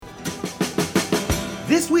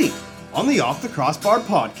This week on the Off the Crossbar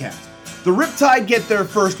podcast, the Riptide get their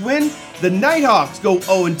first win, the Nighthawks go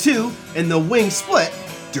 0-2, and the Wings split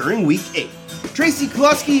during Week 8. Tracy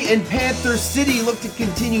Kelusky and Panther City look to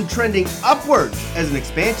continue trending upwards as an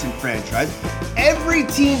expansion franchise. Every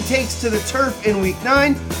team takes to the turf in Week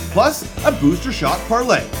 9, plus a booster shot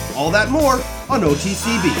parlay. All that more on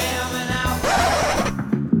OTCB.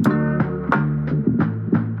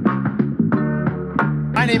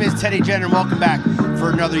 My name is Teddy Jenner, and welcome back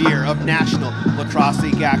for another year of National Lacrosse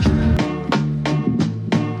League action.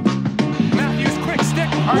 Matthews, quick stick.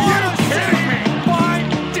 Are you kidding me? By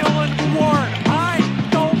Dylan Warren. I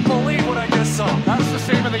don't believe what I just saw. That's the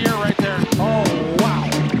save of the year right there. Oh, wow.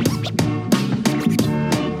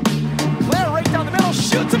 Claire right down the middle,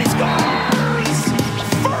 shoots and he scores!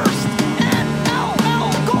 First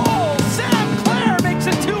NLL goal. Sam Claire makes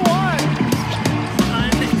it 2-1.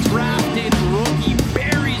 Undrafted rookie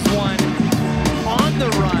buries one on the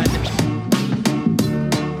run.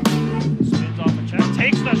 Spins off a check,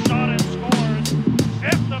 takes the shot and scores.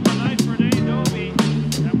 Fifth of the night for Dave Dobie,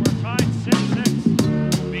 and we're tied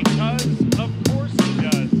 6-6 because of course he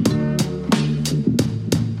does.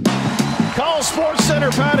 Call Sports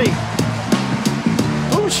Center, Patty.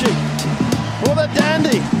 Bushi with a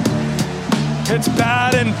dandy. It's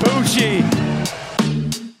bad and Bucci.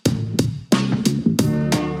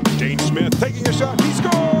 Dane Smith taking a shot. He scores!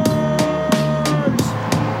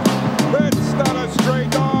 It's not a stray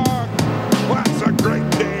dog. That's a great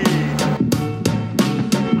day.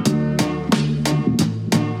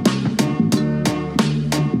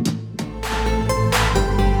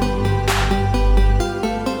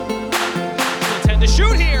 Intend to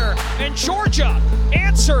shoot here, and Georgia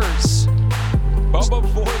answers. Bubba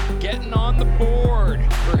Voigt getting on the board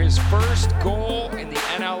for his first goal in the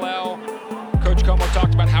NLL. Coach Como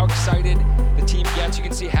talked about how excited the team gets. You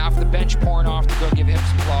can see half the bench pouring off to go give him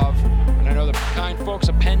some love. And I know the kind folks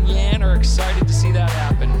of Penn Yan are excited to see that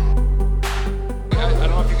happen. I don't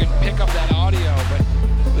know if you can pick up that audio, but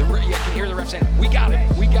you can hear the ref saying, we got him.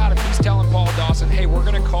 He's telling Paul Dawson, hey, we're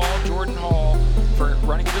going to call Jordan Hall for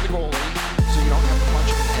running into the goalie so you don't have to punch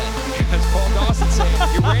him in the head. Because Paul Dawson saying,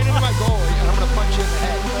 you ran into my goalie and I'm going to punch you in the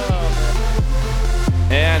head.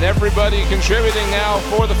 And everybody contributing now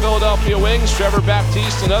for the Philadelphia Wings. Trevor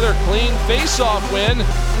Baptiste, another clean face-off win.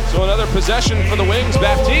 So another possession for the Wings.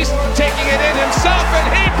 Baptiste taking it in himself,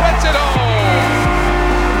 and he puts it home.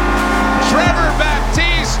 Trevor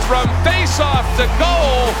Baptiste from face-off to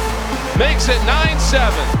goal makes it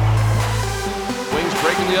 9-7. Wings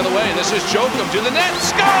breaking the other way. This is Jokum to the net.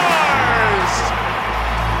 Scores!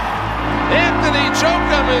 Anthony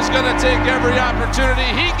Jokum is going to take every opportunity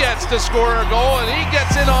he gets to score a goal, and he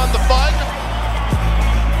gets in on the fun.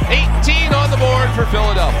 18 on the board for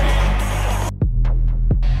Philadelphia.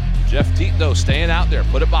 Jeff Tito staying out there,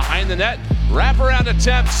 put it behind the net, wraparound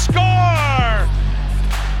attempt, score!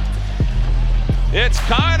 It's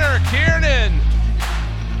Connor Kiernan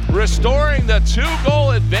restoring the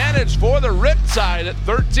 2-goal advantage for the Riptide at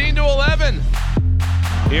 13-11.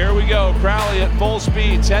 Here we go, Crowley at full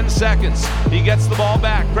speed, 10 seconds. He gets the ball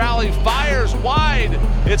back. Crowley fires wide.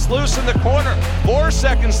 It's loose in the corner. 4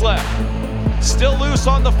 seconds left. Still loose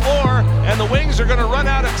on the floor, and the Wings are going to run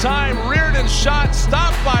out of time. Reardon's shot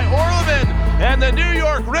stopped by Orleman, and the New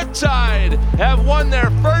York Riptide have won their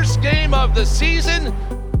first game of the season.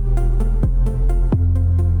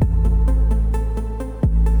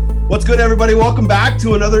 What's good, everybody? Welcome back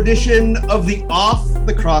to another edition of the Off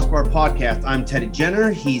the Crossbar podcast. I'm Teddy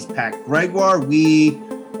Jenner. He's Pat Gregoire. We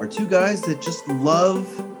are two guys that just love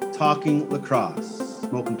talking lacrosse.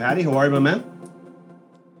 Smoking Patty, how are you, my man?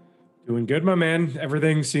 Doing good, my man.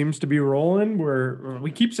 Everything seems to be rolling. We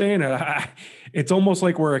keep saying it. It's almost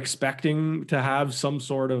like we're expecting to have some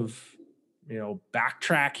sort of,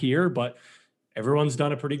 backtrack here, but everyone's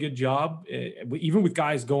done a pretty good job. Even with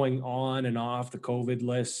guys going on and off the COVID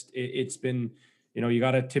list, it's been, you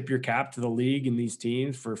got to tip your cap to the league and these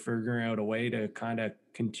teams for figuring out a way to kind of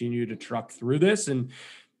continue to truck through this. And,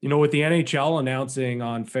 with the NHL announcing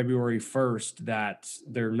on February 1st that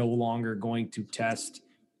they're no longer going to test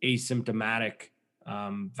asymptomatic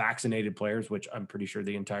vaccinated players, which I'm pretty sure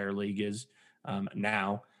the entire league is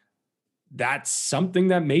now, that's something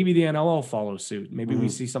that maybe the NLL follows suit. Maybe we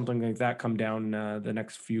see something like that come down the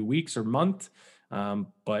next few weeks or month.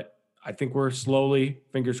 But I think we're slowly,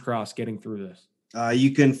 fingers crossed, getting through this.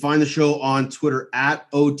 You can find the show on Twitter at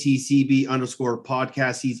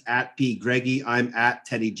OTCB_podcast. He's at P. Greggy. I'm at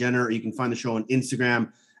Teddy Jenner. You can find the show on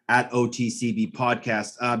Instagram at OTCB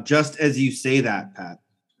podcast. Just as you say that, Pat,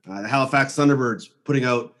 the Halifax Thunderbirds putting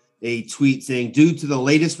out a tweet saying, due to the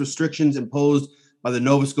latest restrictions imposed by the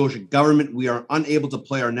Nova Scotia government. We are unable to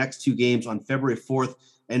play our next 2 games on February 4th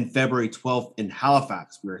and February 12th in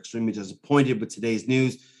Halifax. We are extremely disappointed with today's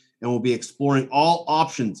news and we'll be exploring all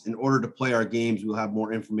options in order to play our games. We'll have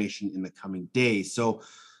more information in the coming days. So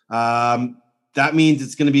that means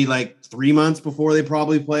it's going to be like 3 months before they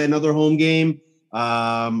probably play another home game.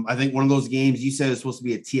 I think one of those games you said is supposed to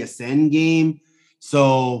be a TSN game.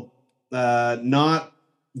 So not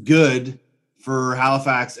good for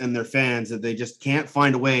Halifax and their fans that they just can't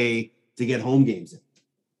find a way to get home games in.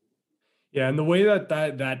 Yeah, and the way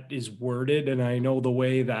that is worded, and I know the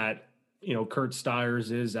way that, Kurt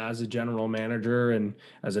Stiers is as a general manager and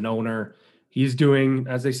as an owner, he's doing,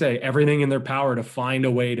 as they say, everything in their power to find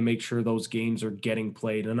a way to make sure those games are getting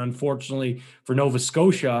played. And unfortunately for Nova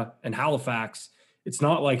Scotia and Halifax, it's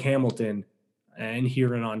not like Hamilton and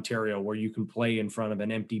here in Ontario where you can play in front of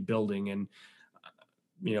an empty building. And,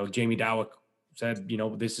 Jamie Dawick said,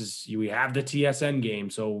 we have the TSN game,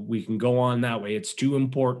 so we can go on that way. It's too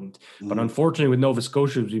important. Mm-hmm. But unfortunately with Nova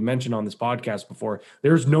Scotia, as we mentioned on this podcast before,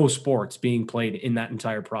 there's no sports being played in that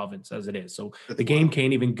entire province as it is. So the game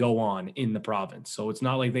can't even go on in the province. So it's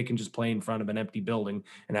not like they can just play in front of an empty building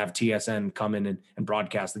and have TSN come in and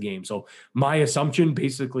broadcast the game. So my assumption,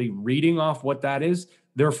 basically reading off what that is,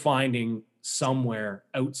 they're finding somewhere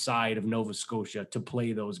outside of Nova Scotia to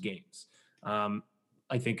play those games.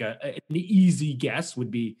 I think an easy guess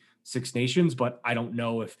would be Six Nations, but I don't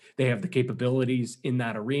know if they have the capabilities in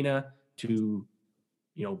that arena to,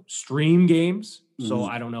 stream games. Mm-hmm. So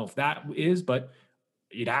I don't know if that is, but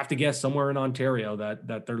you'd have to guess somewhere in Ontario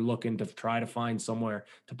that they're looking to try to find somewhere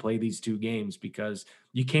to play these 2 games, because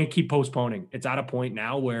you can't keep postponing. It's at a point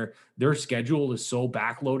now where their schedule is so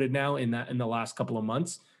backloaded now in the last couple of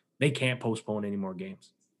months, they can't postpone any more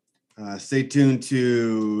games. Stay tuned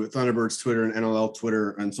to Thunderbirds Twitter and NLL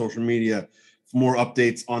Twitter and social media for more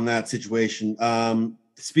updates on that situation.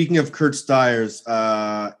 Speaking of Kurt Stiers,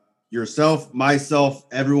 yourself, myself,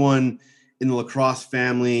 everyone in the lacrosse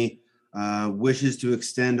family wishes to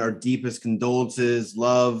extend our deepest condolences,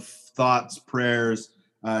 love, thoughts, prayers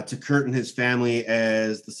to Kurt and his family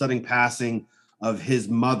as the sudden passing of his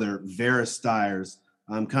mother, Vera Stiers,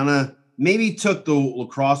 kind of maybe took the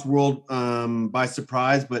lacrosse world by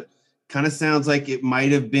surprise, but kind of sounds like it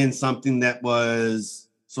might have been something that was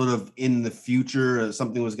sort of in the future,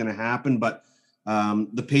 something was going to happen. But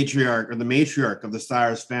the patriarch or the matriarch of the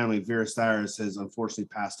Stiers family, Vera Stiers, has unfortunately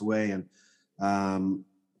passed away. And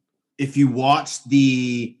if you watch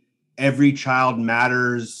the Every Child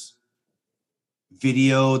Matters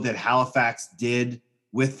video that Halifax did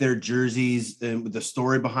with their jerseys and with the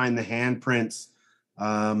story behind the handprints,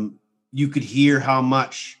 you could hear how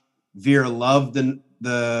much Vera loved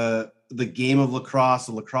the game of lacrosse,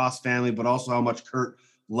 the lacrosse family, but also how much Kurt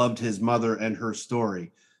loved his mother and her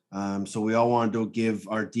story. So we all wanted to give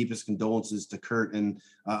our deepest condolences to Kurt and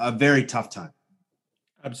a very tough time.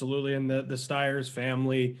 Absolutely. And the Stiers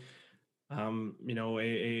family,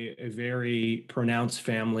 a very pronounced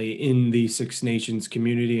family in the Six Nations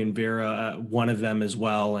community, and Vera, one of them as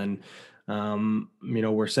well. And,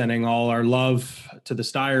 we're sending all our love to the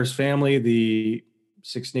Stiers family, the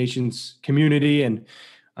Six Nations community. And,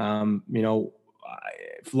 a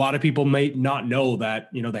lot of people may not know that,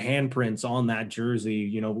 the handprints on that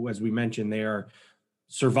jersey, as we mentioned, they are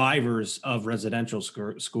survivors of residential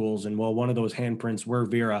schools. And one of those handprints were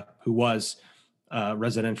Vera, who was a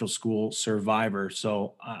residential school survivor.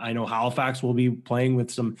 So I know Halifax will be playing with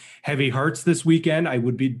some heavy hearts this weekend. I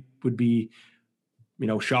would be,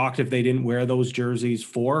 shocked if they didn't wear those jerseys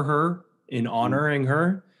for her in honoring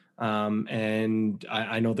her. And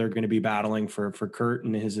I know they're going to be battling for Kurt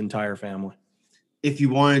and his entire family. If you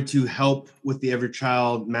wanted to help with the Every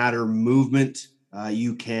Child Matter movement,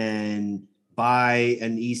 you can buy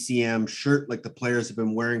an ECM shirt like the players have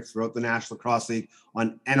been wearing throughout the National Lacrosse League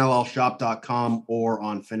on NLLshop.com or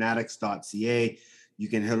on fanatics.ca. You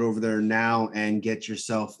can head over there now and get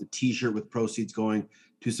yourself a t-shirt with proceeds going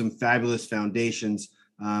to some fabulous foundations.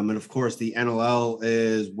 And of course, the NLL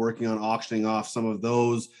is working on auctioning off some of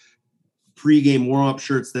those pre-game warm-up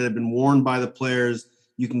shirts that have been worn by the players.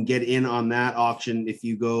 You can get in on that auction if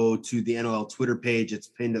you go to the NLL Twitter page. It's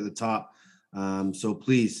pinned at the top. So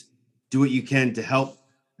please do what you can to help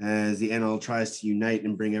as the NLL tries to unite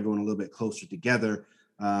and bring everyone a little bit closer together.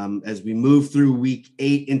 As we move through week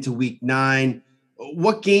 8 into week 9,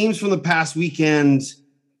 what games from the past weekend,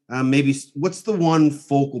 maybe what's the one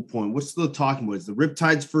focal point? What's the talking about? Is the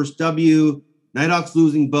Riptide's first W, Nighthawks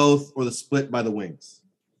losing both, or the split by the Wings?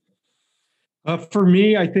 For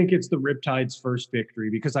me, I think it's the Riptide's first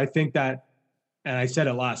victory, because I think that And I said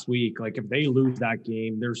it last week, like if they lose that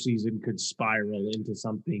game, their season could spiral into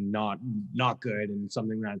something not good and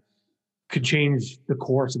something that could change the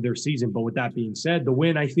course of their season. But with that being said, the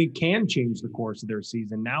win, I think, can change the course of their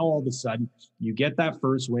season. Now, all of a sudden, you get that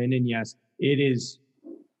first win, and yes, it is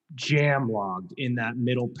jam-logged in that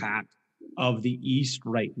middle pack of the East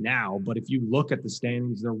right now. But if you look at the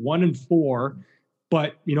standings, they're 1-4.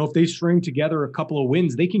 But, if they string together a couple of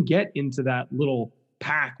wins, they can get into that little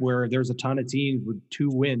pack where there's a ton of teams with 2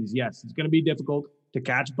 wins. Yes, it's going to be difficult to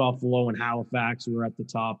catch Buffalo and Halifax, who are at the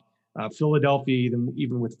top. Philadelphia,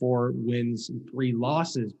 even with 4 wins and 3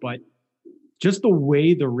 losses. But just the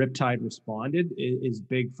way the Riptide responded is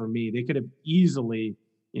big for me. They could have easily,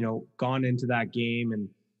 gone into that game and,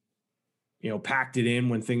 packed it in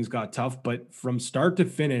when things got tough. But from start to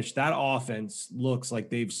finish, that offense looks like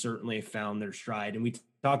they've certainly found their stride. And we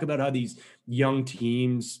talk about how these young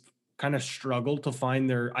teams kind of struggled to find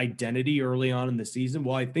their identity early on in the season.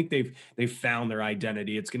 Well, I think they've found their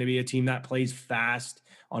identity. It's going to be a team that plays fast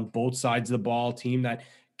on both sides of the ball, team that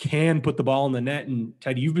can put the ball in the net. And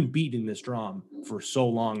Ted, you've been beating this drum for so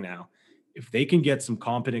long now. If they can get some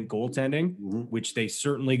competent goaltending, which they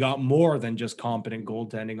certainly got more than just competent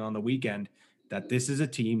goaltending on the weekend, that this is a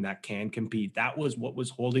team that can compete. That was what was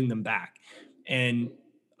holding them back. And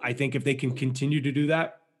I think if they can continue to do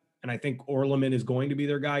that, and I think Orleman is going to be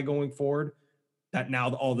their guy going forward, that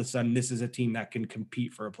now all of a sudden this is a team that can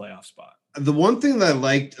compete for a playoff spot. The one thing that I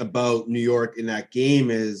liked about New York in that game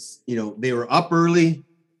is, they were up early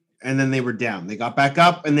and then they were down. They got back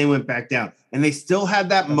up and they went back down. And they still had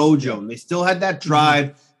that mojo and they still had that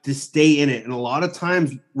drive to stay in it. And a lot of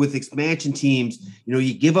times with expansion teams,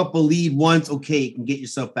 you give up a lead once, okay, you can get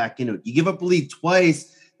yourself back into it. You give up a lead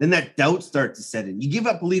twice, then that doubt starts to set in. You give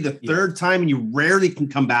up a lead a third time and you rarely can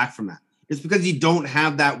come back from that. It's because you don't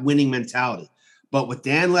have that winning mentality. But with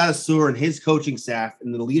Dan Ladouceur and his coaching staff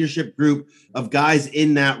and the leadership group of guys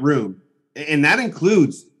in that room, and that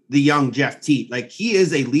includes the young Jeff Teat, like he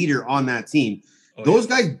is a leader on that team. Those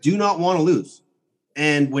guys do not want to lose.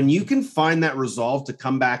 And when you can find that resolve to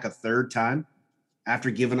come back a third time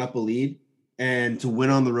after giving up a lead and to win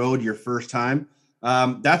on the road your first time,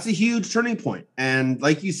 that's a huge turning point. And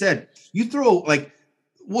like you said,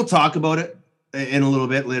 we'll talk about it in a little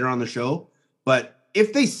bit later on the show, but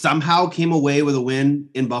if they somehow came away with a win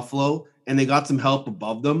in Buffalo and they got some help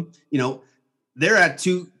above them, they're at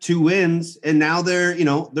two wins and now they're in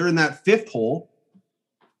that 5th hole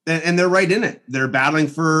and they're right in it. They're battling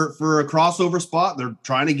for a crossover spot. They're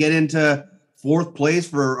trying to get into 4th place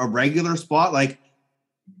for a regular spot. Like,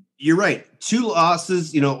 you're right. 2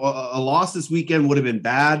 losses, a loss this weekend would have been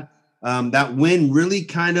bad. That win really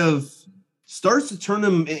kind of starts to turn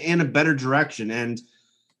them in a better direction. And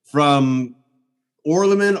from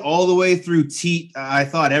Orleman all the way through Teat, I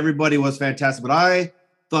thought everybody was fantastic. But I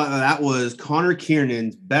thought that was Connor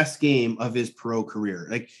Kiernan's best game of his pro career.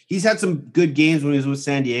 Like, he's had some good games when he was with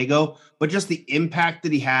San Diego, but just the impact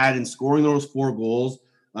that he had in scoring those 4 goals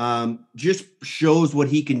just shows what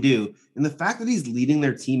he can do. And the fact that he's leading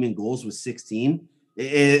their team in goals with 16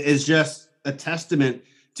 is just a testament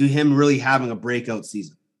to him really having a breakout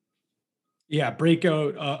season. Yeah,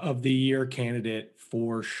 breakout of the year candidate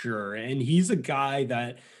for sure. And he's a guy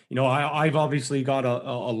that, I've obviously got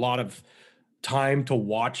a lot of time to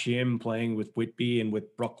watch him playing with Whitby and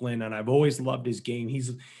with Brooklyn. And I've always loved his game.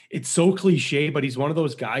 It's so cliche, but he's one of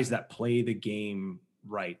those guys that play the game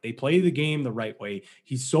right. They play the game the right way.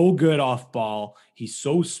 He's so good off ball. He's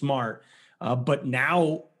so smart. But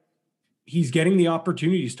now he's getting the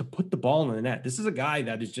opportunities to put the ball in the net. This is a guy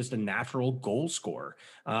that is just a natural goal scorer.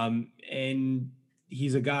 And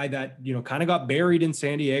he's a guy that, kind of got buried in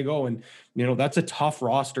San Diego, and, that's a tough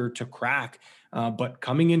roster to crack. But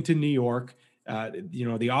coming into New York,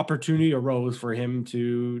 the opportunity arose for him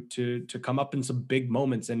to come up in some big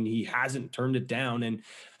moments, and he hasn't turned it down. And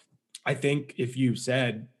I think if you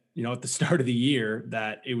said, at the start of the year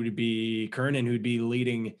that it would be Kernan who'd be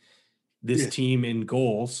leading this team in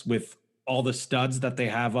goals with all the studs that they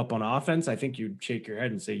have up on offense, I think you'd shake your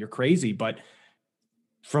head and say you're crazy. But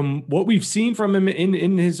from what we've seen from him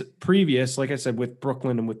in his previous, like I said, with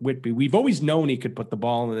Brooklyn and with Whitby, we've always known he could put the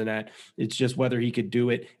ball in the net. It's just whether he could do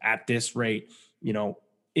it at this rate,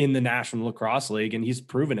 in the National Lacrosse League, and he's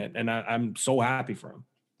proven it. And I'm so happy for him.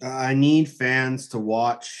 I need fans to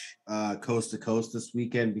watch Coast to Coast this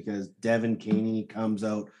weekend, because Devin Caney comes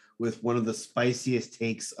out with one of the spiciest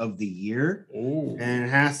takes of the year. Ooh. And it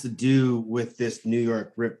has to do with this New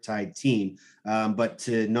York Riptide team. But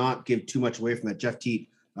to not give too much away from that, Jeff Teat,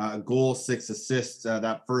 goal, 6 assists.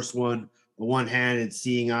 That first one, a one-handed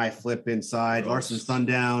seeing eye flip inside. Larson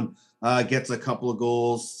Sundown, gets a couple of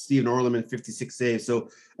goals. Steven Orleman, 56 saves. So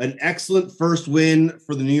an excellent first win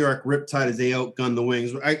for the New York Riptide as they outgun the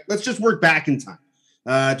Wings. Let's just work back in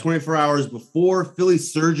time. 24 hours before, Philly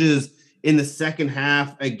surges in the second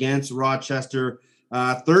half against Rochester.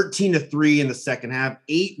 13-3 in the second half,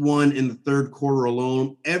 8-1 in the third quarter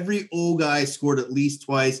alone. Every O guy scored at least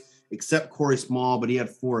twice, except Corey Small, but he had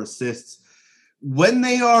 4 assists. When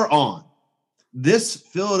they are on, this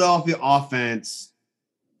Philadelphia offense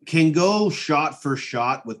can go shot for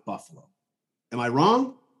shot with Buffalo. Am I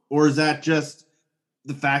wrong? Or is that just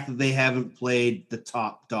the fact that they haven't played the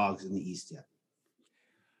top dogs in the East yet?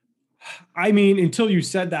 I mean, until you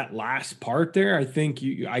said that last part there, I think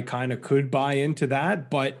I kind of could buy into that.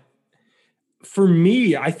 But for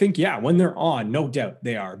me, I think, yeah, when they're on, no doubt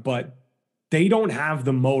they are. But they don't have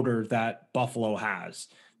the motor that Buffalo has.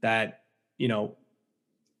 That,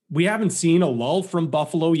 we haven't seen a lull from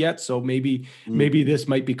Buffalo yet, so maybe this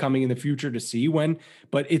might be coming in the future to see when.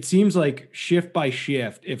 But it seems like shift by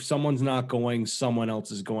shift, if someone's not going, someone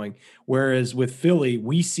else is going. Whereas with Philly,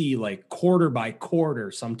 we see like quarter by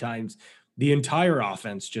quarter, sometimes the entire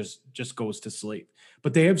offense just goes to sleep.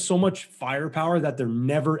 But they have so much firepower that they're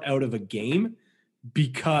never out of a game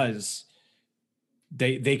because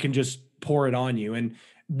they can just pour it on you. And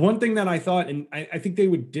one thing that I thought, and I think they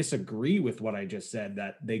would disagree with what I just said,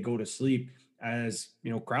 that they go to sleep, as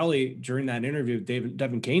Crowley during that interview,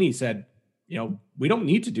 Devin Caney said, we don't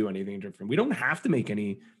need to do anything different. We don't have to make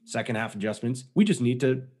any second half adjustments. We just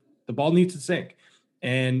the ball needs to sink.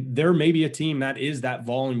 And there may be a team that is that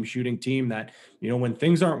volume shooting team that, when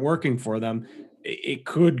things aren't working for them, it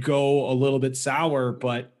could go a little bit sour,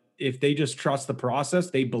 but if they just trust the process,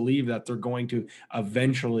 they believe that they're going to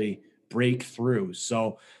eventually break through.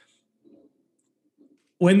 So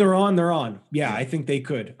when they're on, they're on. Yeah, I think they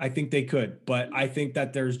could. But I think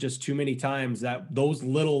that there's just too many times that those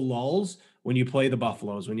little lulls, when you play the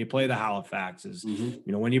Buffaloes, when you play the Halifaxes,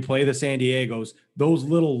 when you play the San Diegos, those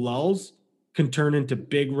little lulls can turn into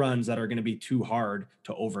big runs that are going to be too hard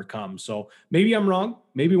to overcome. So maybe I'm wrong.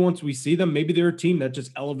 Maybe once we see them, maybe they're a team that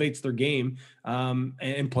just elevates their game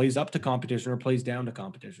and plays up to competition or plays down to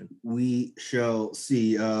competition. We shall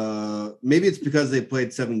see. Maybe it's because they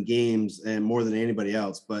played 7 games and more than anybody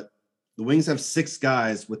else, but the Wings have 6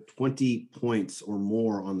 guys with 20 points or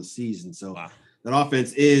more on the season. So that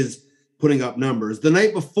offense is putting up numbers. The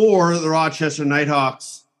night before, the Rochester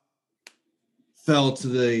Nighthawks fell to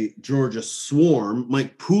the Georgia Swarm.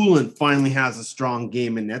 Mike Poulin finally has a strong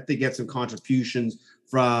game in net. They get some contributions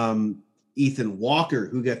from Ethan Walker,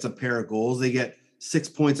 who gets a pair of goals. They get 6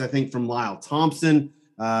 points, I think, from Lyle Thompson.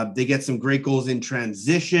 They get some great goals in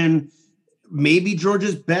transition. Maybe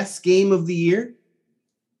Georgia's best game of the year.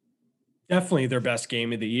 Definitely their best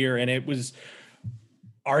game of the year. And it was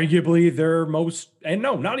arguably their most, and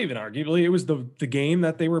no, not even arguably, it was the game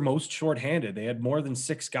that they were most shorthanded. They had more than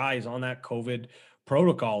 6 guys on that COVID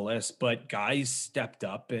protocol list, but guys stepped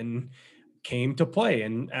up and came to play.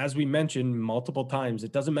 And as we mentioned multiple times,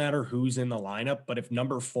 it doesn't matter who's in the lineup, but if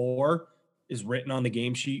number 4 is written on the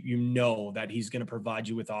game sheet, that he's going to provide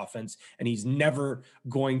you with offense, and he's never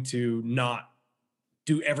going to not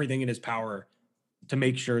do everything in his power to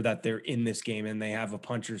make sure that they're in this game and they have a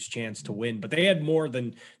puncher's chance to win. But they had more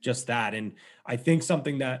than just that. And I think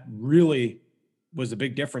something that really was a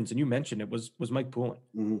big difference, and you mentioned it, was Mike Poulin.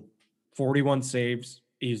 41 saves.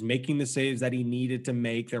 He's making the saves that he needed to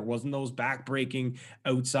make. There wasn't those back-breaking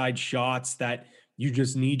outside shots that you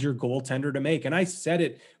just need your goaltender to make. And I said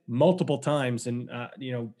it multiple times, and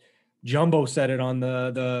Jumbo said it on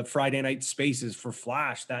the Friday night spaces for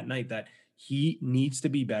Flash that night, that he needs to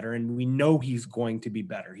be better, and we know he's going to be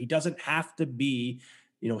better. He doesn't have to be,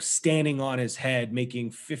 standing on his head, making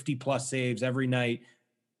 50-plus saves every night.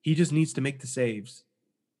 He just needs to make the saves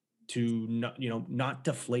to not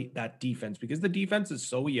deflate that defense, because the defense is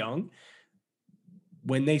so young.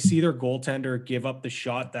 When they see their goaltender give up the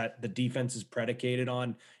shot that the defense is predicated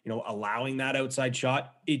on, allowing that outside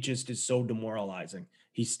shot, it just is so demoralizing.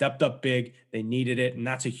 He stepped up big. They needed it, and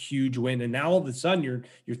that's a huge win. And now all of a sudden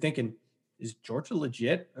you're thinking, is Georgia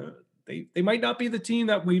legit? They might not be the team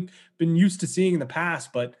that we've been used to seeing in the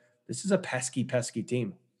past, but this is a pesky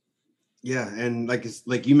team. Yeah, and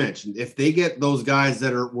like you mentioned, if they get those guys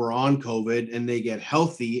that were on COVID and they get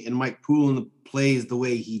healthy, and Mike Poulin plays the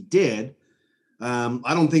way he did,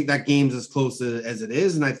 I don't think that game's as close as it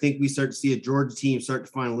is, and I think we start to see a Georgia team start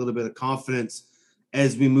to find a little bit of confidence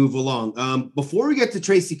as we move along. Before we get to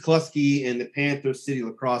Tracy Kluski and the Panther City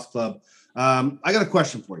Lacrosse Club, I got a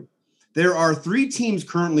question for you. There are 3 teams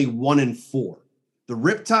currently 1-4: the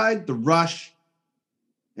Riptide, the Rush,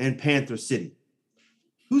 and Panther City.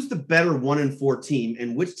 who's the better 1-4 team,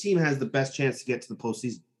 and which team has the best chance to get to the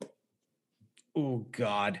postseason? Oh,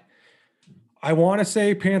 God. I want to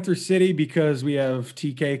say Panther City because we have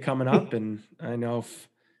TK coming up, and I know if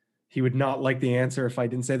he would not like the answer if I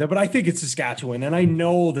didn't say that, but I think it's Saskatchewan, and I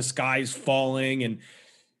know the sky's falling and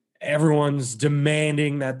everyone's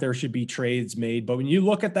demanding that there should be trades made. But when you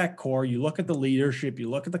look at that core, you look at the leadership, you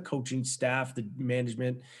look at the coaching staff, the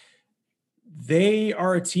management, they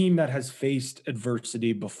are a team that has faced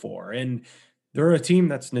adversity before. And they're a team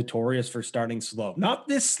that's notorious for starting slow. Not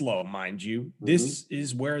this slow, mind you. Mm-hmm. This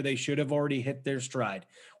is where they should have already hit their stride.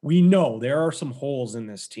 We know there are some holes in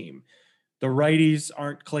this team. The righties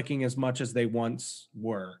aren't clicking as much as they once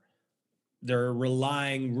were. They're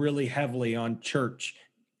relying really heavily on Church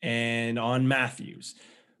and on Matthews.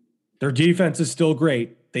 Their defense is still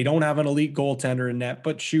great. They don't have an elite goaltender in net,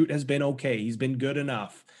 but Shoot has been okay. He's been good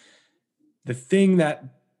enough. The thing that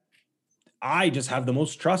I just have the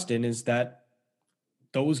most trust in is that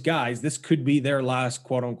those guys, this could be their last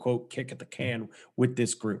quote unquote kick at the can with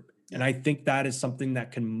this group. And I think that is something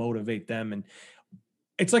that can motivate them. And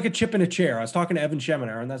it's like a chip in a chair. I was talking to Evan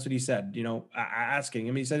Schemenauer, and that's what he said, asking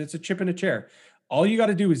him, he said, it's a chip in a chair. All you got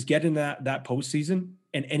to do is get in that postseason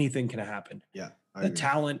and anything can happen. Yeah. The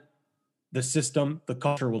talent, the system, the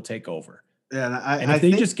culture will take over. Yeah. And if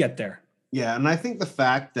they just get there. Yeah. And I think the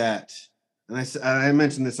fact that, and I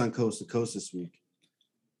mentioned this on Coast to Coast this week,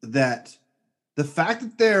 that the fact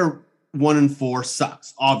that they're 1-4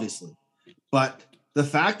 sucks, obviously. But the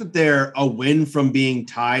fact that they're a win from being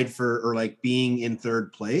tied or being in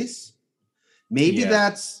third place, maybe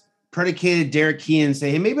that's predicated Derek Keenan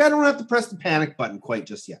say, hey, maybe I don't have to press the panic button quite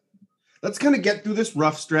just yet. Let's kind of get through this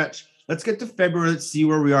rough stretch. Let's get to February. Let's see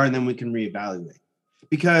where we are, and then we can reevaluate.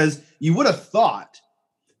 Because you would have thought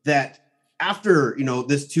that after,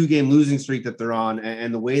 this 2-game losing streak that they're on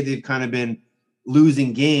and the way they've kind of been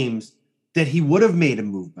losing games, that he would have made a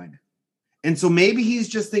move by now. And so maybe he's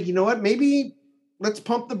just thinking, you know what, maybe let's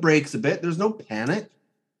pump the brakes a bit. There's no panic.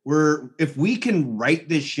 If we can right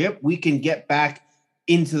this ship, we can get back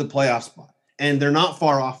into the playoff spot. And they're not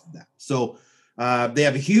far off of that. So they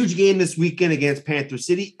have a huge game this weekend against Panther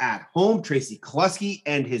City at home. Tracy Kelusky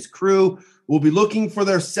and his crew will be looking for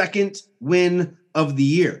their second win of the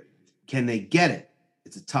year. Can they get it?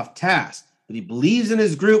 It's a tough task, but he believes in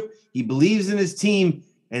his group. He believes in his team,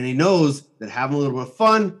 and he knows that having a little bit of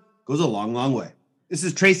fun goes a long, long way. This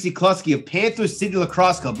is Tracy Kelusky of Panther City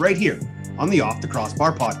Lacrosse Club right here on the Off the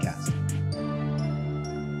Crossbar podcast.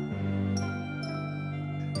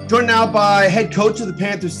 Joined now by head coach of the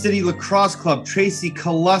Panther City Lacrosse Club, Tracy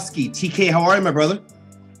Kelusky. TK, how are you, my brother?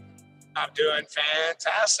 I'm doing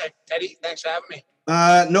fantastic. Teddy, thanks for having me.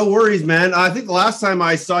 No worries, man. I think the last time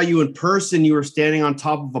I saw you in person, you were standing on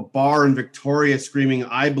top of a bar in Victoria screaming,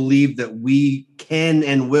 I believe that we can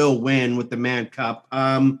and will win with the Mann Cup.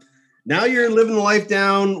 Now you're living the life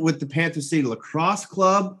down with the Panther City Lacrosse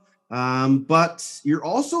Club, but you're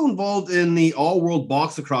also involved in the All-World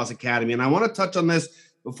Box Lacrosse Academy. And I want to touch on this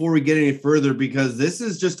before we get any further, because this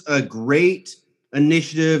is just a great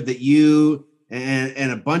initiative that you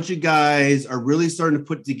and a bunch of guys are really starting to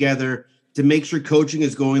put together to make sure coaching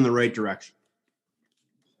is going in the right direction.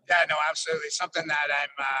 Yeah, no, absolutely. Something that I'm,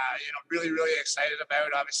 really, really excited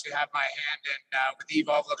about. Obviously have my hand in with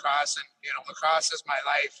Evolve Lacrosse, and, lacrosse is my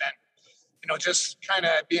life. And, just kind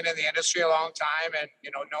of being in the industry a long time and,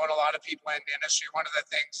 knowing a lot of people in the industry, one of the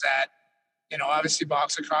things that, obviously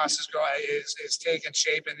box lacrosse is taking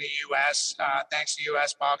shape in the U.S. Thanks to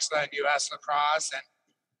U.S. Boxla and U.S. Lacrosse. And,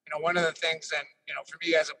 one of the things, and, for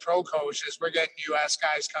me as a pro coach, is we're getting U.S.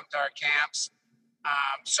 guys come to our camps,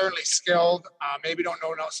 certainly skilled, maybe don't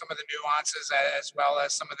know some of the nuances as well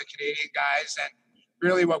as some of the Canadian guys. And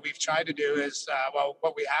really what we've tried to do is,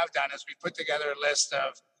 what we have done is we put together a list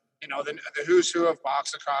of, the who's who of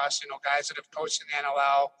box lacrosse, guys that have coached in the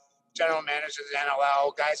NLL, general managers of the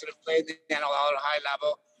NLL, guys that have played in the NLL at a high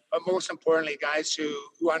level, but most importantly, guys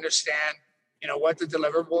who understand, what the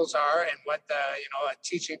deliverables are and what the, a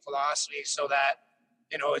teaching philosophy, so that,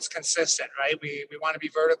 it's consistent, right? We want to be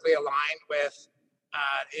vertically aligned with,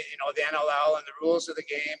 the NLL and the rules of the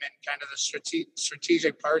game and kind of the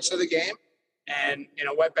strategic parts of the game. And,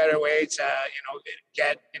 what better way to,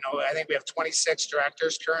 get, I think we have 26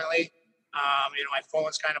 directors currently. My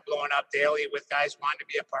phone's kind of blowing up daily with guys wanting to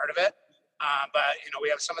be a part of it. But, we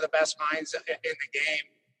have some of the best minds in the game,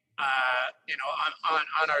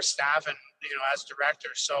 on our staff and, as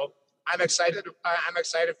directors. So I'm excited for it. I'm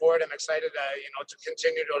excited, to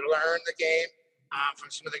continue to learn the game from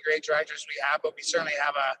some of the great directors we have, but we certainly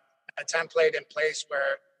have a template in place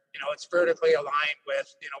where, it's vertically aligned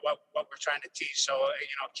with, what we're trying to teach. So,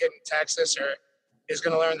 a kid in Texas or is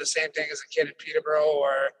going to learn the same thing as a kid in Peterborough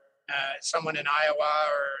or someone in Iowa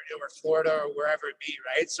or Florida or wherever it be,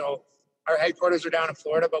 right? So our headquarters are down in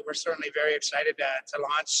Florida, but we're certainly very excited to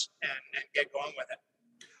launch and get going with it.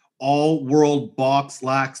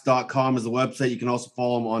 allworldboxlax.com is the website. You can also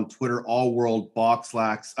follow them on Twitter,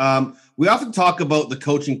 allworldboxlax. We often talk about the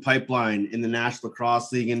coaching pipeline in the National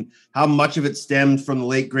Lacrosse League and how much of it stemmed from the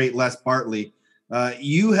late, great Les Bartley.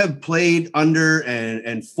 You have played under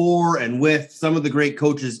and for and with some of the great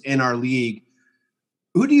coaches in our league.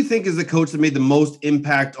 Who do you think is the coach that made the most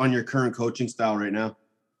impact on your current coaching style right now?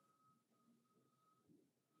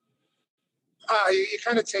 You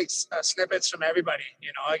kind of take snippets from everybody.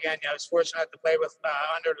 Again, I was fortunate to play with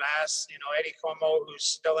under Les. Eddie Como, who's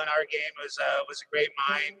still in our game, was a great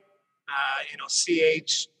mind.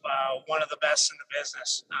 CH, one of the best in the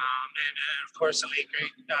business, and of course the late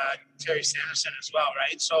great Terry Sanderson as well,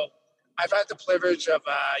 right? So I've had the privilege of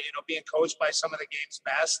being coached by some of the game's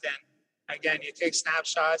best, and again, you take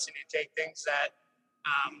snapshots and you take things that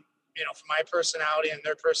from my personality and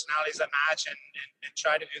their personalities that match, and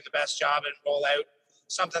try to do the best job and roll out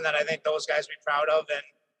something that I think those guys be proud of, and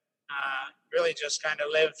really just kind of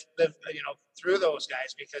live through those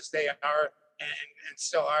guys, because they are and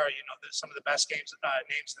still are some of the best names in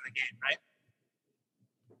the game, right?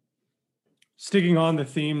 Sticking on the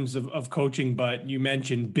themes of coaching, but you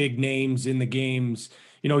mentioned big names in the games.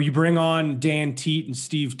 You bring on Dan Teat and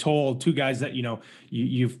Steve Toll, two guys that,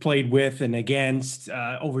 you've played with and against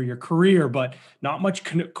over your career, but not much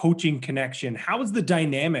coaching connection. How has the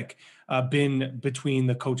dynamic been between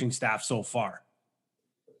the coaching staff so far?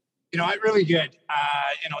 Really good.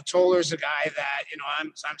 Toller's a guy that,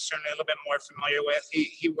 I'm certainly a little bit more familiar with.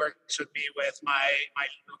 He works with me with my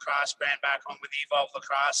lacrosse brand back home with Evolve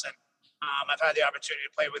Lacrosse. And I've had the opportunity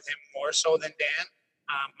to play with him more so than Dan.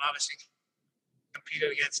 Obviously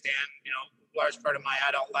competed against Dan, large part of my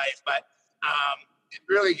adult life, but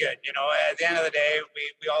really good. At the end of the day,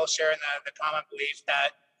 we all share in the common belief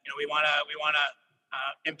that, we want to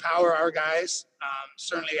empower our guys,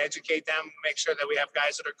 certainly educate them, make sure that we have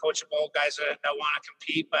guys that are coachable, guys that want to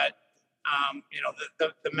compete. But,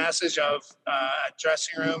 the message of a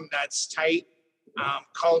dressing room that's tight,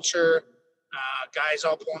 culture, guys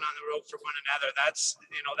all pulling on the rope for one another. That's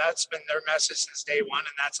been their message since day one,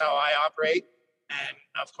 and that's how I operate. And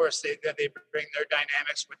of course, they bring their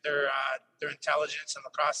dynamics with their intelligence and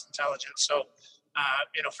lacrosse intelligence. So,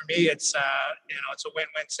 for me, it's it's a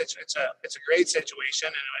win-win situation. It's a great situation,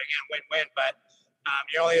 and again, win-win. But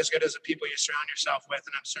you're only as good as the people you surround yourself with,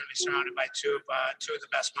 and I'm certainly surrounded by two of the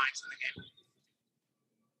best minds in the game.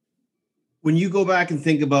 When you go back and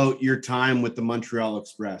think about your time with the Montreal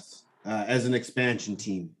Express as an expansion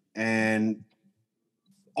team and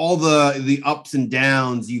all the ups and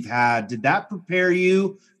downs you've had, did that prepare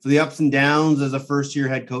you for the ups and downs as a first-year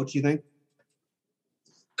head coach, you think?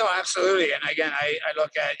 No, absolutely. And again, I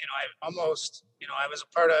look at, I almost, I was a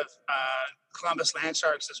part of Columbus Land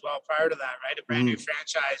Sharks as well prior to that, right? A brand new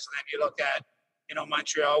franchise. And then you look at,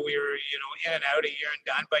 Montreal, we were, in and out, a year and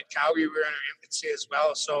done, but Calgary, we were in our infancy as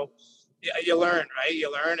well. So you learn, right? You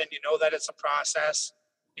learn, and you know that it's a process.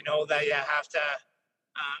 You know that you have to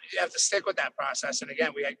stick with that process. And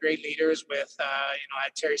again, we had great leaders with, I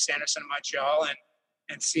had Terry Sanderson in Montreal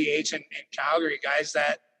and CH in Calgary, guys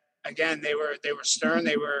that, again, they were stern.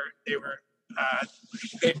 They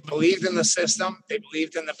believed in the system. They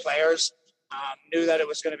believed in the players. Knew that it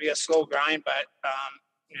was going to be a slow grind, but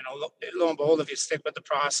lo and behold, if you stick with the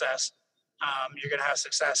process, you're going to have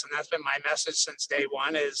success. And that's been my message since day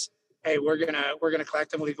one: is, hey, we're gonna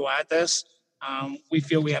collectively go at this. We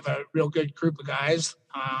feel we have a real good group of guys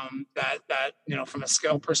that from a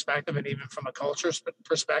skill perspective and even from a culture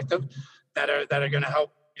perspective that are going to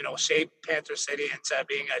help shape Panther City into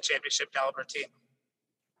being a championship caliber team.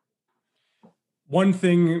 One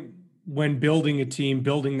thing when building a team,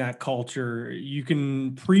 building that culture, you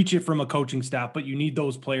can preach it from a coaching staff, but you need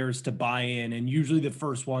those players to buy in. And usually the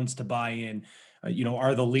first ones to buy in,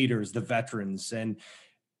 are the leaders, the veterans. And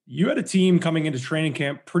you had a team coming into training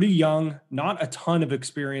camp pretty young, not a ton of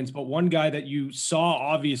experience, but one guy that you saw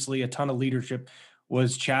obviously a ton of leadership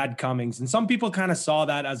was Chad Cummings. And some people kind of saw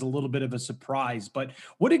that as a little bit of a surprise. But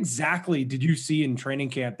what exactly did you see in training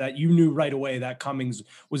camp that you knew right away that Cummings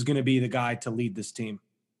was going to be the guy to lead this team?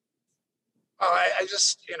 Well, I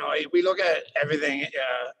just, we look at everything,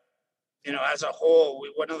 as a whole.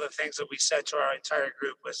 One of the things that we said to our entire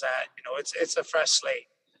group was that, it's a fresh slate,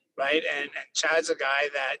 right? And Chad's a guy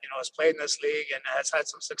that, has played in this league and has had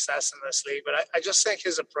some success in this league. But I just think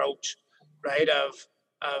his approach, right, of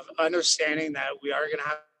understanding that we are going to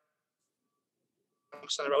have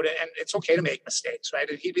bumps on the road, and it's okay to make mistakes, right?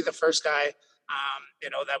 And he'd be the first guy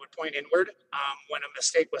that would point inward when a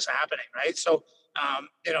mistake was happening, right? So,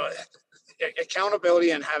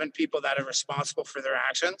 accountability and having people that are responsible for their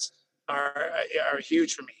actions are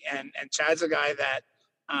huge for me. And Chad's a guy that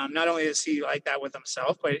not only is he like that with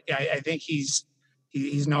himself, but I think he's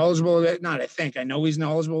knowledgeable of it. Not I think, I know he's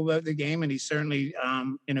knowledgeable about the game, and he's certainly,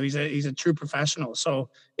 he's a true professional. So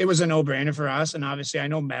it was a no-brainer for us. And obviously I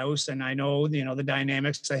know Mouse, and I know, the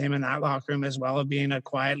dynamics of him in that locker room as well, of being a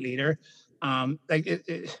quiet leader. We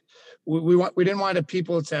didn't want the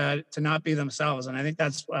people to not be themselves. And I think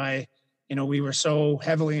that's why, we were so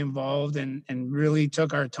heavily involved and really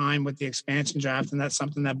took our time with the expansion draft. And that's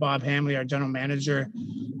something that Bob Hamley, our general manager,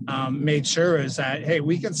 made sure is that, hey,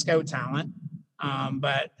 we can scout talent.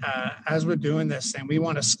 But as we're doing this thing, we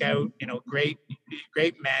want to scout, great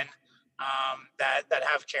men that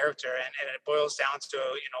have character, and it boils down to,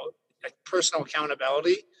 like personal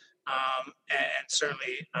accountability and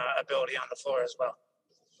certainly ability on the floor as well.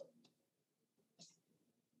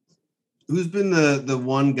 Who's been the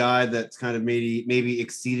one guy that's kind of maybe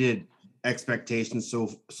exceeded expectations so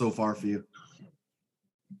far for you?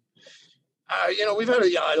 We've had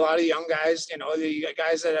a lot of young guys, the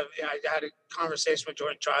guys that have, I had a conversation with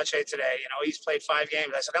Jordan Trache today. He's played 5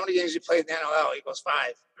 games. I said, how many games you played in the NLL? He goes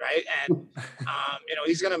 5, right? And,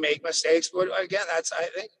 he's going to make mistakes. But again, I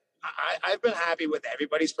think I've been happy with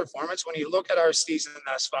everybody's performance. When you look at our season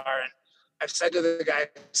thus far, and I've said to the guys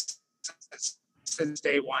since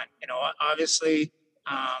day one, obviously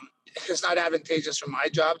it's not advantageous for my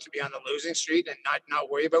job to be on the losing streak and not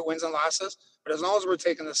worry about wins and losses. But as long as we're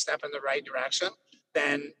taking the step in the right direction,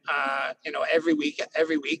 then, every week,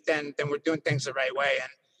 then we're doing things the right way.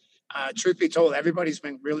 And truth be told, everybody's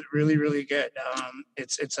been really, really, really good.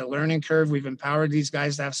 It's a learning curve. We've empowered these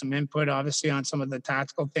guys to have some input, obviously, on some of the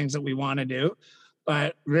tactical things that we want to do.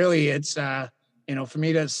 But really, it's, for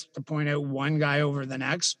me to point out one guy over the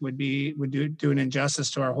next would do an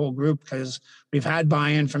injustice to our whole group, because we've had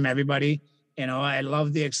buy-in from everybody. I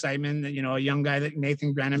love the excitement that, a young guy that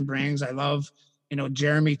Nathan Grennan brings. I love,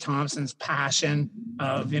 Jeremy Thompson's passion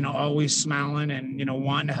of, always smiling and,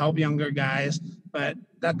 wanting to help younger guys. But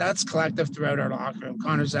that's collective throughout our locker room.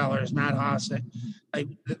 Connor Zellers, Matt Hossick, like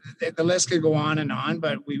the list could go on and on,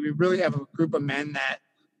 but we really have a group of men that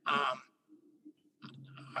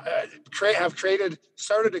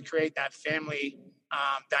started to create that family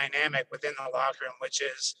dynamic within the locker room, which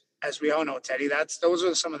is, as we all know, Teddy, those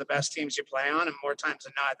are some of the best teams you play on, and more times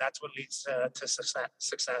than not, that's what leads to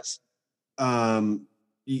success.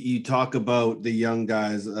 You talk about the young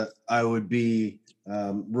guys. I would be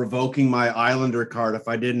revoking my Islander card if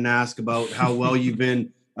I didn't ask about how well you've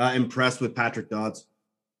been impressed with Patrick Dodds.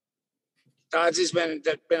 Dodsey's been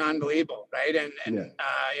unbelievable, right? And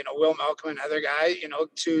Will Malcolm, another guy,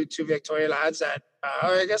 two Victoria lads that,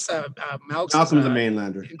 or I guess Malcolm's a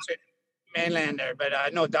mainlander. Mainlander, but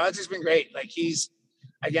no, Dodsey's been great. Like, he's,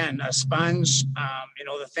 again, a sponge,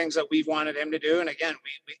 the things that we've wanted him to do. And again,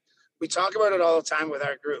 we talk about it all the time with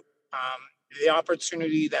our group. The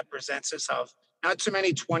opportunity that presents itself. Not too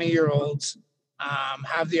many 20-year-olds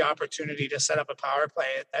have the opportunity to set up a power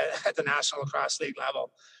play at the National Lacrosse League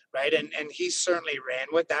level, right? And he certainly ran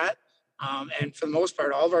with that. And for the most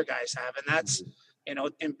part, all of our guys have. And that's,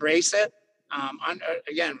 embrace it.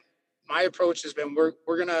 Again, my approach has been we're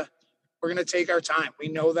gonna take our time. We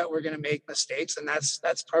know that we're gonna make mistakes, and that's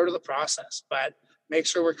part of the process. But make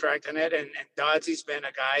sure we're correcting it. And Dodsey's been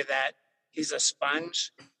a guy that he's a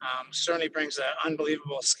sponge. Certainly brings an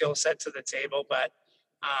unbelievable skill set to the table. But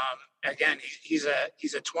again, he's a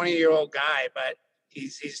 20-year-old guy, but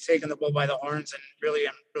he's taken the bull by the horns, and really,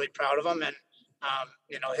 I'm really proud of him. And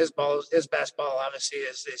his best ball obviously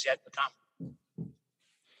is yet to come.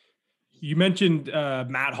 You mentioned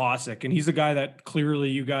Matt Hossick, and he's a guy that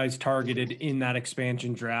clearly you guys targeted in that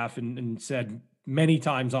expansion draft and said many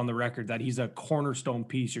times on the record that he's a cornerstone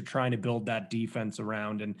piece you're trying to build that defense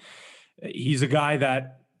around. And he's a guy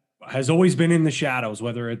that has always been in the shadows,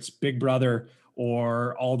 whether it's Big Brother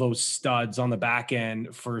or all those studs on the back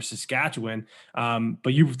end for Saskatchewan.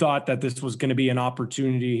 But you thought that this was going to be an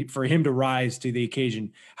opportunity for him to rise to the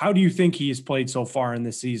occasion. How do you think he has played so far in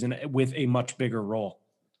this season with a much bigger role?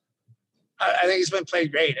 I think he's been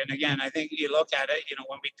played great. And again, I think you look at it,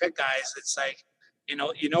 when we pick guys, it's like,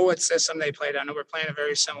 what system they played. I know we're playing a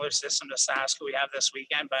very similar system to Sask we have this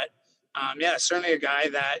weekend, but certainly a guy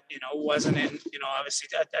that, wasn't in, obviously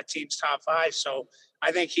that team's top 5. So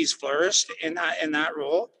I think he's flourished in that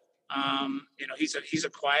role. He's a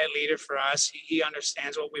quiet leader for us. He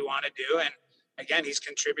understands what we want to do. And again, he's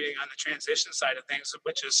contributing on the transition side of things,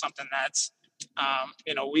 which is something that's,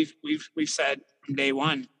 we've said from day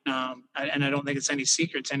one. And I don't think it's any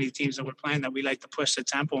secret to any teams that we're playing that we like to push the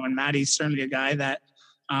tempo. And Maddie's certainly a guy that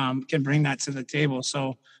can bring that to the table.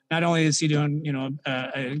 So not only is he doing,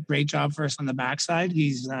 a great job for us on the backside,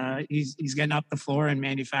 he's getting up the floor and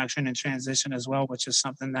manufacturing and transition as well, which is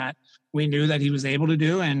something that we knew that he was able to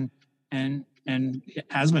do and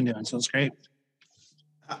has been doing. So it's great.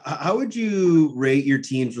 How would you rate your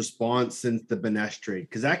team's response since the Benesh trade?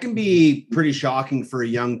 Because that can be pretty shocking for a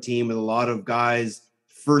young team with a lot of guys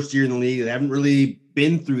first year in the league that haven't really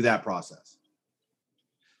been through that process.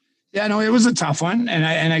 Yeah, no, it was a tough one.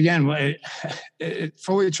 And again, it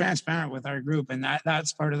fully transparent with our group. And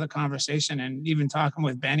that's part of the conversation. And even talking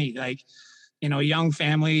with Benny, young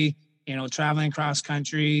family, traveling cross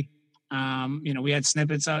country, we had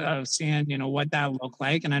snippets of seeing, what that looked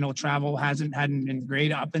like. And I know travel hadn't been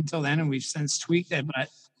great up until then, and we've since tweaked it. But,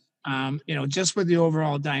 just with the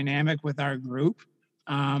overall dynamic with our group,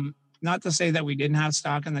 not to say that we didn't have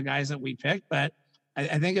stock in the guys that we picked, but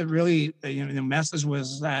I think it really, the message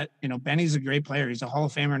was that, Benny's a great player. He's a Hall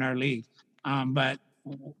of Famer in our league. But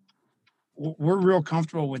we're real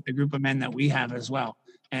comfortable with the group of men that we have as well.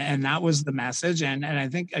 And that was the message. And I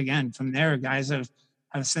think, again, from there, guys have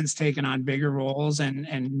since taken on bigger roles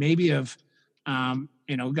and maybe have, gotten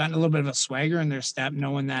a little bit of a swagger in their step,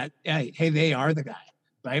 knowing that, hey, they are the guy,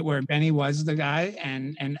 right? Where Benny was the guy.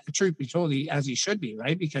 And truth be told, as he should be,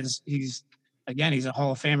 right? Because he's a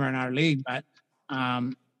Hall of Famer in our league, but,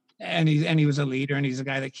 and he was a leader and he's a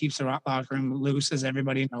guy that keeps the locker room loose, as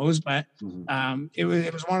everybody knows. But it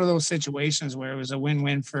was one of those situations where it was a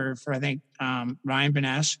win-win for I think Ryan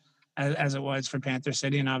Benesh as it was for Panther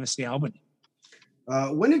City and obviously Albany.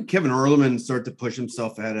 When did Kevin Orleman start to push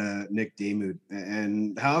himself ahead of Nick Damude?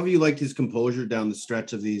 And how have you liked his composure down the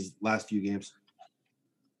stretch of these last few games?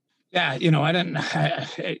 Yeah,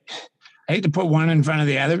 I hate to put one in front of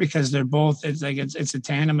the other because they're both, it's a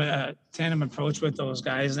tandem approach with those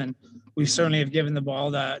guys. And we certainly have given the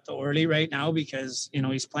ball to Orly right now because,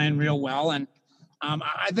 he's playing real well. And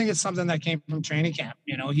I think it's something that came from training camp.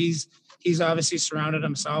 He's obviously surrounded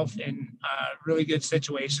himself in really good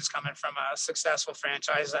situations coming from a successful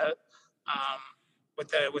franchise with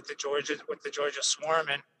the Georgia Swarm,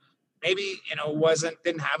 and maybe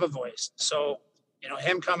didn't have a voice. So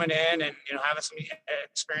him coming in and having some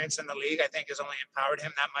experience in the league, I think has only empowered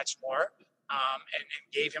him that much more, and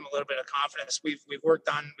gave him a little bit of confidence. We've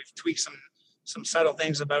tweaked some subtle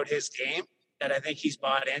things about his game that I think he's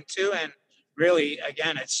bought into, and really,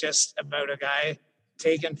 again, it's just about a guy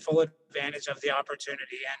taking full advantage of the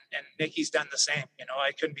opportunity. And Nicky's done the same.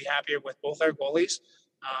 I couldn't be happier with both our goalies.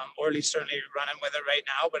 Orly's certainly running with it right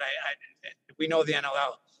now, but we know the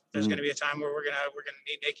NLL. There's going to be a time where we're gonna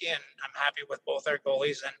need Nicky, and I'm happy with both our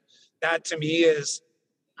goalies. And that to me is,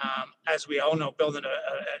 as we all know, building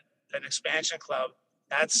an expansion club.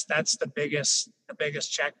 That's the biggest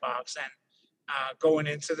checkbox. And going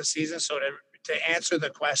into the season, so to answer the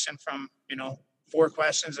question from 4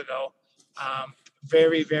 questions ago,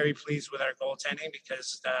 very, very pleased with our goaltending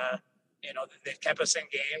because they kept us in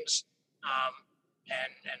games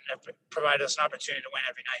and provided us an opportunity to win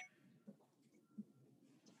every night.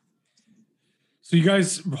 So you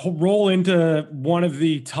guys roll into one of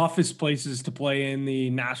the toughest places to play in the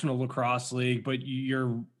National Lacrosse League, but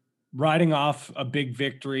you're riding off a big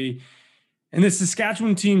victory. And this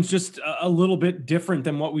Saskatchewan team's just a little bit different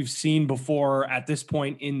than what we've seen before at this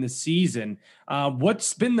point in the season.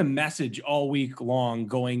 What's been the message all week long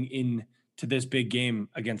going into this big game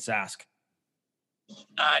against Sask?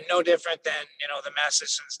 No different than, the message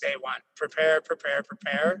since day one. Prepare.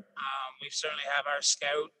 We certainly have our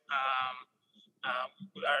scout.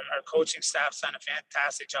 Our coaching staff's done a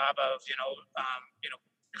fantastic job of,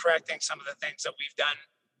 correcting some of the things that we've done.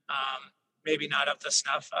 Maybe not up to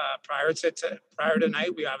snuff prior to tonight. Prior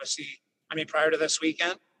to this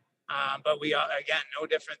weekend. But we are, again, no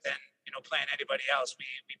different than, playing anybody else.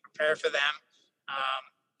 We prepare for them.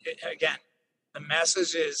 Again, the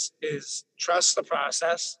message is trust the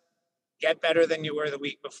process, get better than you were the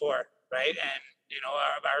week before, right? And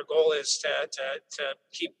our goal is to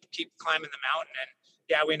keep climbing the mountain. And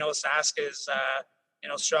yeah, we know Sask is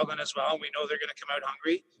struggling as well, and we know they're going to come out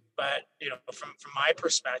hungry. But from my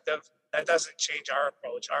perspective, that doesn't change our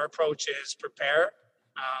approach. Our approach is prepare,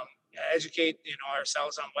 educate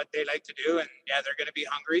ourselves on what they like to do, and yeah, they're going to be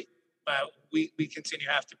hungry, but we continue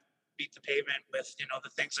to have to beat the pavement with the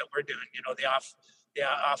things that we're doing. The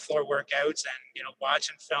off floor workouts and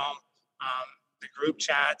watching film, the group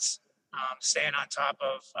chats. Staying on top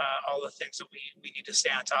of all the things that we need to stay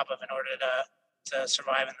on top of in order to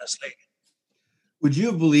survive in this league. Would you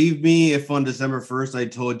have believed me if on December 1st I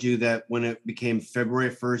told you that when it became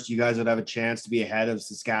February 1st, you guys would have a chance to be ahead of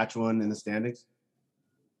Saskatchewan in the standings?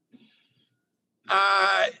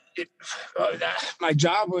 My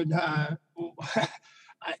job would. I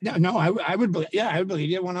would believe. Yeah, I would believe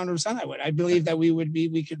you 100%. I would. I believe that we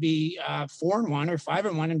could be 4-1 or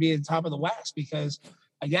 5-1 and be at the top of the West, because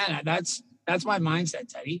again, that's my mindset,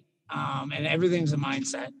 Teddy. And everything's a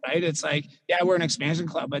mindset, right? It's like, yeah, we're an expansion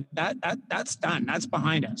club, but that's done. That's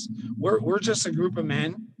behind us. We're just a group of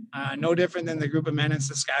men, no different than the group of men in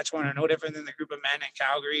Saskatchewan, or no different than the group of men in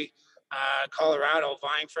Calgary, Colorado,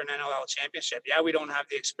 vying for an NLL championship. Yeah, we don't have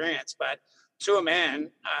the experience, but to a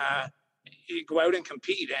man, you go out and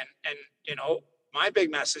compete. And my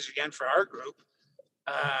big message again for our group,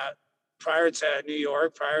 prior to New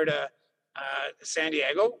York, prior to San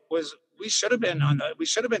Diego, was we should have been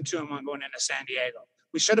 2-1 going into San Diego.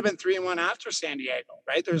 We should have been 3-1 after San Diego,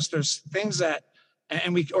 right? There's things that,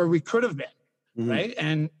 and we could have been, right?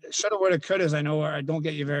 And shoulda, woulda, coulda, I know I don't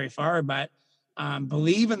get you very far, but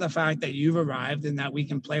believe in the fact that you've arrived and that we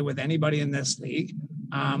can play with anybody in this league.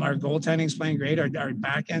 Our goaltending's playing great. Our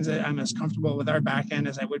back ends, I'm as comfortable with our back end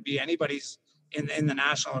as I would be anybody's in the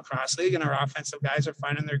National Lacrosse League, and our offensive guys are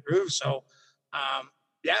finding their groove. So,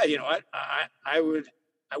 yeah, you know what?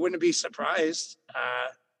 I wouldn't be surprised.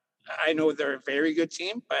 I know they're a very good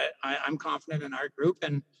team, but I'm confident in our group,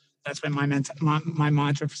 and that's been my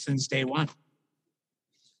mantra since day one.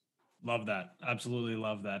 Love that. Absolutely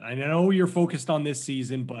love that. I know you're focused on this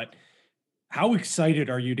season, but how excited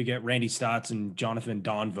are you to get Randy Stotts and Jonathan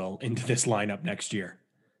Donville into this lineup next year?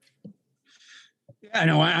 Yeah,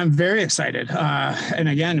 no, I'm very excited. And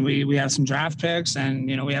again, we have some draft picks, and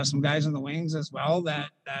we have some guys in the wings as well that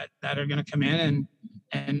are going to come in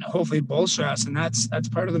and hopefully bolster us. And that's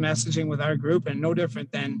part of the messaging with our group, and no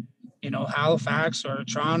different than Halifax or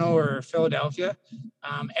Toronto or Philadelphia.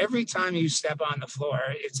 Every time you step on the floor,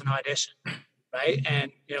 it's an audition, right?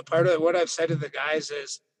 And part of what I've said to the guys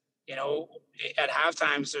is, at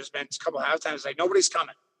halftimes, there's been a couple of halftimes like nobody's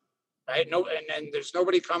coming, right? No, and there's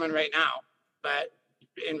nobody coming right now. But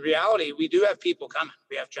in reality, we do have people coming.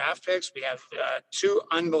 We have draft picks. We have two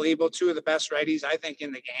of the best righties, I think,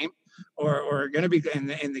 in the game, or going to be in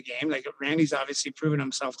the game. Like Randy's obviously proven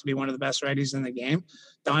himself to be one of the best righties in the game.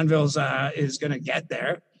 Donville's is going to get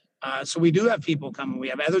there. So we do have people coming. We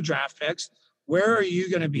have other draft picks. Where are you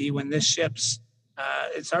going to be when this ship's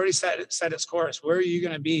it's already set its course? Where are you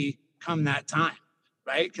going to be come that time,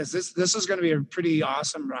 right? Because this is going to be a pretty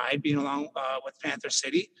awesome ride being along with Panther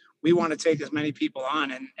City. We want to take as many people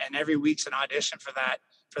on, and every week's an audition for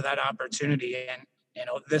that opportunity. And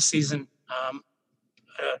this season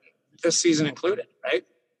included, right?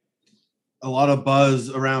 A lot of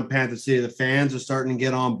buzz around Panther City. The fans are starting to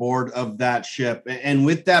get on board of that ship. And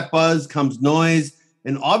with that buzz comes noise.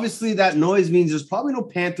 And obviously that noise means there's probably no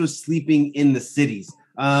Panthers sleeping in the cities.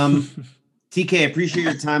 TK, I appreciate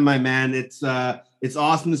your time, my man. It's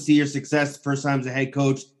awesome to see your success. First time as a head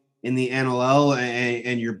coach in the NLL,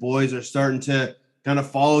 and your boys are starting to kind of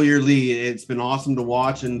follow your lead. It's been awesome to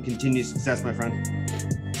watch, and continued success, my friend.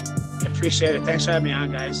 I appreciate it. Thanks for having me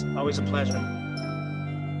on, guys. Always a pleasure.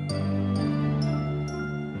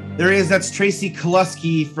 There he is. That's Tracy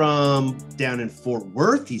Kelusky from down in Fort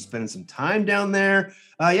Worth. He's spending some time down there.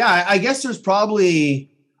 I guess there's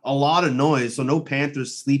probably a lot of noise, so no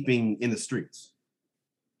Panthers sleeping in the streets.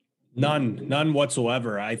 None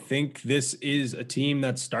whatsoever. I think this is a team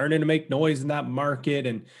that's starting to make noise in that market,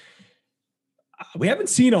 and we haven't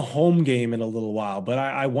seen a home game in a little while, but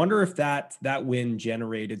I wonder if that win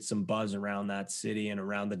generated some buzz around that city and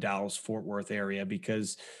around the Dallas-Fort Worth area,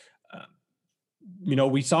 because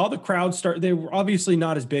we saw the crowd start. They were obviously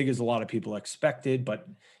not as big as a lot of people expected, but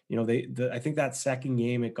I think that second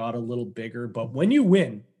game it got a little bigger. But when you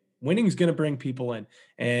winning is going to bring people in,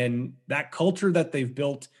 and that culture that they've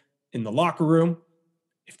built in the locker room,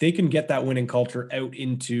 if they can get that winning culture out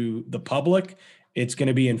into the public, it's going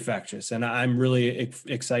to be infectious. And I'm really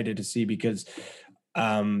excited to see, because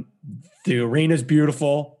the arena's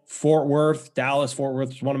beautiful. Dallas-Fort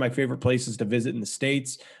Worth is one of my favorite places to visit in the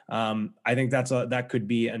States. I think that could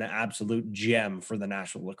be an absolute gem for the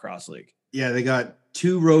National Lacrosse League. Yeah, they got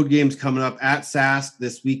 2 road games coming up at Sask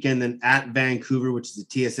this weekend, then at Vancouver, which is the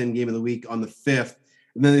TSN game of the week on the 5th.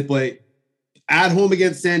 And then they play at home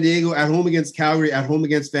against San Diego, at home against Calgary, at home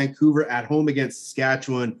against Vancouver, at home against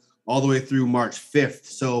Saskatchewan, all the way through March 5th.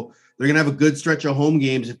 So they're going to have a good stretch of home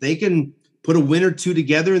games. If they can put a win or two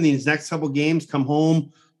together in these next couple games, come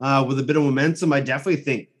home with a bit of momentum, I definitely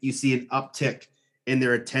think you see an uptick in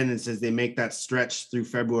their attendance as they make that stretch through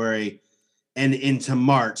February and into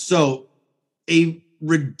March. So a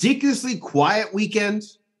ridiculously quiet weekend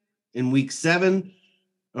in week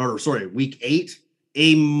 8,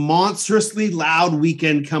 a monstrously loud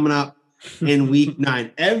weekend coming up in week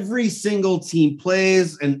 9. Every single team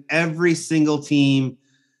plays, and every single team,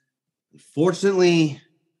 unfortunately,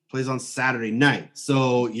 plays on Saturday night.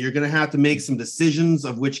 So you're going to have to make some decisions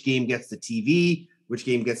of which game gets the TV, which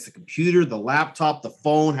game gets the computer, the laptop, the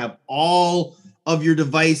phone, have all of your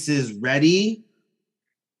devices ready.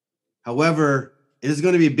 However, it is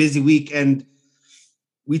going to be a busy week, and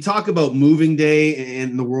we talk about moving day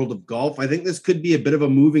in the world of golf. I think this could be a bit of a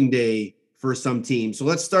moving day for some teams. So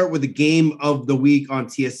let's start with the game of the week on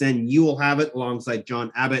TSN. You will have it alongside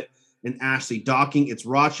John Abbott and Ashley Docking. It's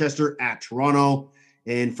Rochester at Toronto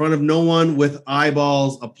in front of no one with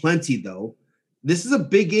eyeballs aplenty, though. This is a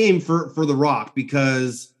big game for the Rock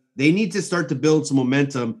because they need to start to build some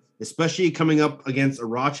momentum, especially coming up against a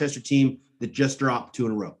Rochester team that just dropped 2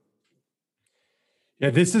 in a row. Yeah,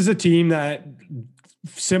 this is a team that,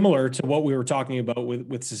 similar to what we were talking about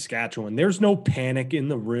with Saskatchewan, there's no panic in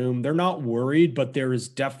the room. They're not worried, but there is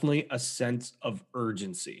definitely a sense of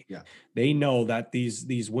urgency. Yeah. They know that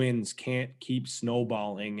these wins can't keep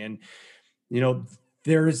snowballing. And,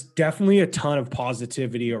 there is definitely a ton of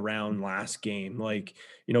positivity around last game. Like,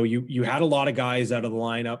 you had a lot of guys out of the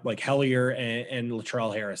lineup, like Hellier and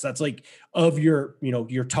Latrell Harris. That's like, of your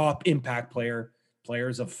top impact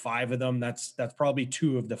players, of 5 of them, that's probably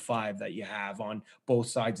 2 of the 5 that you have on both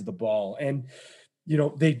sides of the ball. And,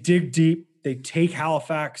 they dig deep. They take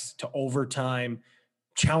Halifax to overtime.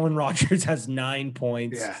 Challen Rogers has 9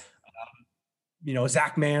 points. Yeah.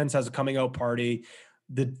 Zach Mans has a coming out party.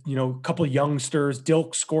 A couple of youngsters.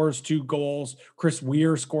 Dilk scores 2 goals. Chris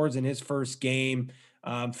Weir scores in his first game.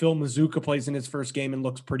 Phil Mazuka plays in his first game and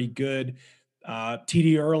looks pretty good.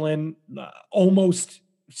 TD Erlin almost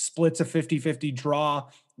splits a 50-50 draw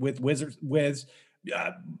with Wiz.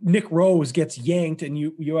 Nick Rose gets yanked, and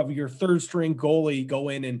you have your third string goalie go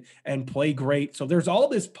in and play great. So there's all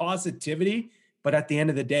this positivity, but at the end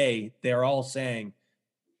of the day, they're all saying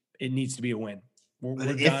it needs to be a win.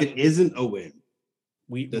 But if it isn't a win,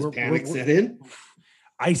 does panic set in?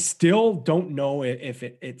 I still don't know if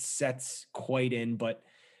it sets quite in, but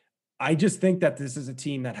I just think that this is a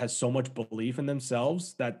team that has so much belief in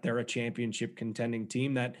themselves that they're a championship contending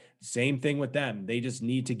team. That same thing with them. They just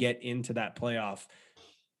need to get into that playoff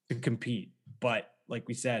to compete. But like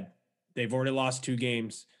we said, they've already lost 2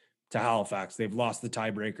 games to Halifax. They've lost the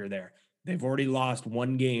tiebreaker there. They've already lost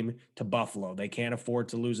 1 game to Buffalo. They can't afford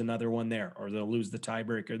to lose another one there, or they'll lose the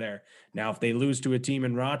tiebreaker there. Now, if they lose to a team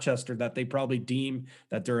in Rochester that they probably deem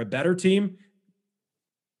that they're a better team,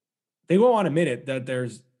 they won't want to admit it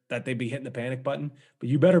that they'd be hitting the panic button. But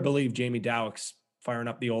you better believe Jamie Dowick's firing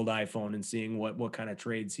up the old iPhone and seeing what kind of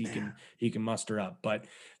trades he can muster up. But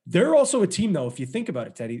they're also a team, though, if you think about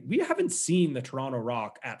it, Teddy, we haven't seen the Toronto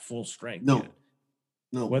Rock at full strength yet.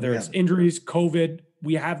 No, whether it's injuries, COVID,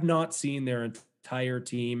 we have not seen their entire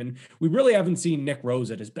team, and we really haven't seen Nick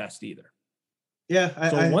Rose at his best either. Yeah.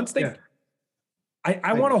 I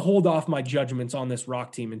want to hold off my judgments on this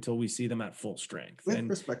Rock team until we see them at full strength. With and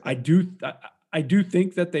perspective. I do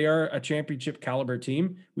think that they are a championship caliber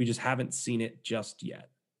team. We just haven't seen it just yet.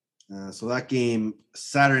 So that game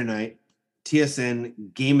Saturday night,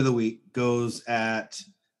 TSN game of the week, goes at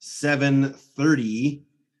 7:30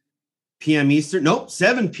 p.m. Eastern. Nope,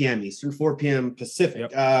 7 p.m. Eastern, 4 p.m.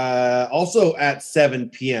 Pacific. Yep. Also at 7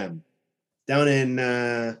 p.m. down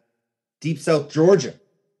in deep South Georgia.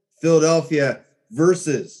 Philadelphia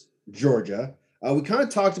versus Georgia. We kind of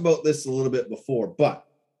talked about this a little bit before, but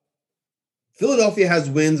Philadelphia has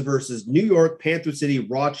wins versus New York, Panther City,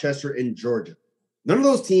 Rochester, and Georgia. None of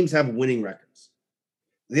those teams have winning records.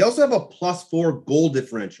 They also have a +4 goal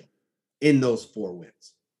differential in those 4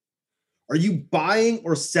 wins. Are you buying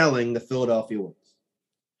or selling the Philadelphia wins?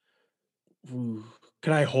 Ooh.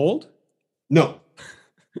 Can I hold? No.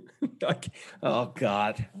 Oh,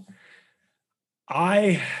 God.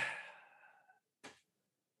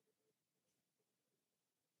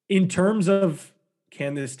 In terms of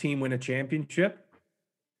can this team win a championship,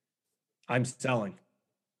 I'm selling.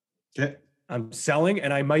 Okay. I'm selling,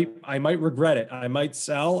 and I might regret it. I might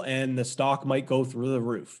sell, and the stock might go through the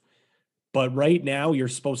roof. But right now, you're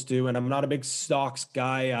supposed to, and I'm not a big stocks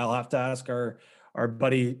guy. I'll have to ask our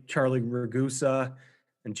buddy Charlie Ragusa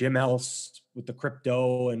and Jim Else with the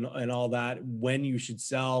crypto and all that, when you should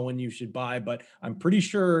sell, when you should buy. But I'm pretty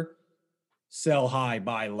sure sell high,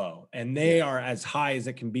 buy low. And they are as high as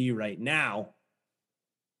it can be right now.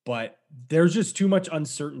 But there's just too much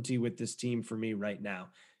uncertainty with this team for me right now.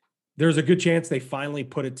 There's a good chance they finally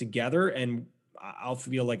put it together, and I'll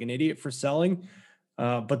feel like an idiot for selling.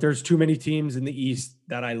 But there's too many teams in the East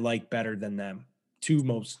that I like better than them. Two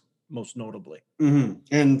most notably. Mm-hmm.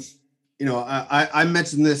 And I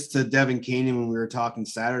mentioned this to Devin Caney when we were talking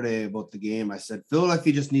Saturday about the game. I said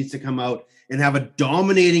Philadelphia just needs to come out and have a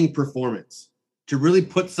dominating performance to really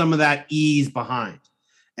put some of that ease behind.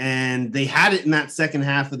 And they had it in that second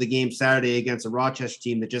half of the game Saturday against a Rochester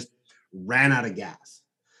team that just ran out of gas.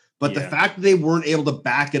 But the fact that they weren't able to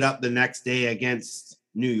back it up the next day against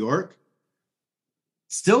New York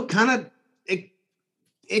still kind of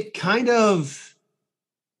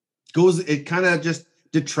just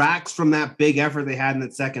detracts from that big effort they had in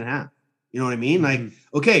that second half. You know what I mean? Mm-hmm. Like,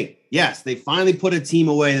 okay, yes, they finally put a team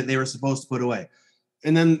away that they were supposed to put away.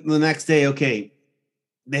 And then the next day, okay,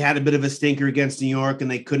 they had a bit of a stinker against New York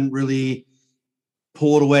and they couldn't really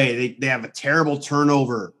pull it away. They have a terrible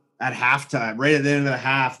turnover at halftime, right at the end of the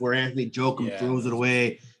half, where Anthony Joachim throws it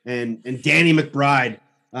away and Danny McBride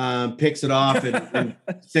picks it off and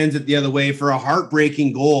sends it the other way for a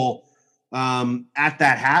heartbreaking goal at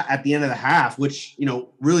the end of the half, which,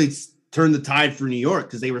 really turned the tide for New York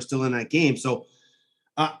because they were still in that game. So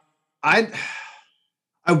I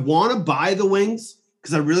want to buy the Wings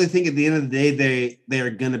because I really think at the end of the day, they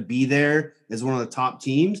are going to be there as one of the top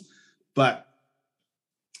teams. But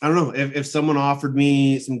I don't know if someone offered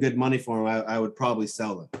me some good money for them, I would probably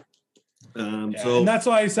sell them. So and that's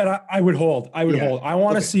why I said I would hold. I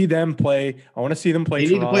want to see them play. I want to see them play.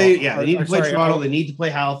 They need Toronto. to play. Yeah, they need to play Toronto. They need to play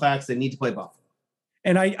Halifax. They need to play Buffalo.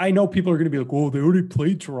 And I know people are going to be like, "Oh, they already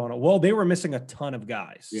played Toronto." Well, they were missing a ton of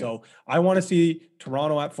guys. Yeah. So I want to see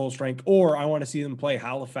Toronto at full strength, or I want to see them play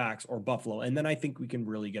Halifax or Buffalo, and then I think we can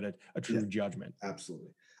really get a true judgment. Absolutely.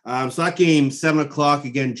 So that game, 7:00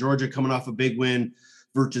 again. Georgia coming off a big win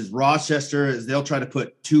versus Rochester, as they'll try to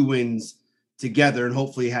put two wins together and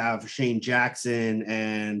hopefully have Shane Jackson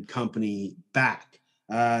and company back.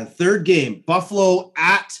 Third game, Buffalo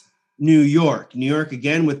at New York. New York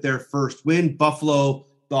again with their first win. Buffalo,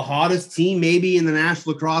 the hottest team maybe in the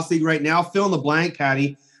National Lacrosse League right now. Fill in the blank,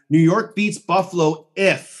 Patty. New York beats Buffalo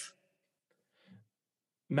if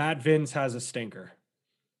Matt Vince has a stinker.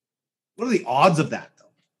 What are the odds of that, though?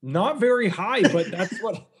 Not very high, but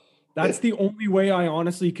that's the only way I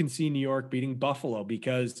honestly can see New York beating Buffalo,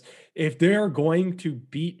 because if they're going to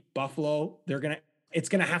beat Buffalo, it's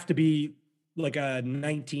going to have to be like a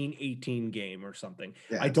 19-18 game or something.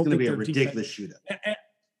 Yeah, I don't think be a ridiculous shootout.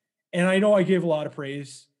 And I know I gave a lot of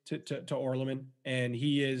praise to Orleman, and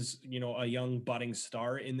he is, a young budding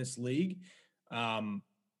star in this league.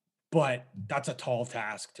 But that's a tall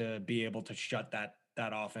task to be able to shut that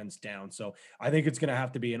offense down. So I think it's going to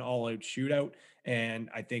have to be an all-out shootout, and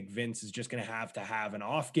I think Vince is just going to have an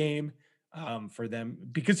off game for them,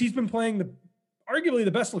 because he's been playing arguably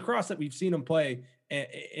the best lacrosse that we've seen him play.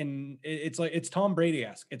 And it's Tom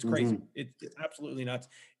Brady-esque. It's crazy. Mm-hmm. It's absolutely nuts.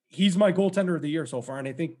 He's my goaltender of the year so far, and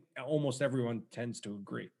I think almost everyone tends to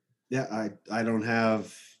agree. Yeah, I don't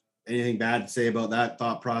have anything bad to say about that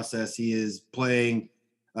thought process. He is playing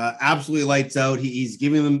absolutely lights out. He's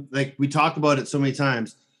giving them, like we talked about it so many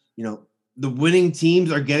times, the winning teams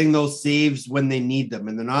are getting those saves when they need them,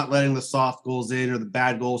 and they're not letting the soft goals in or the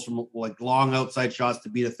bad goals from like long outside shots to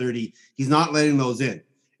beat a 30. He's not letting those in.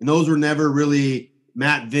 And those were never really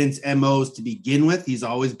Matt Vince MOs to begin with. He's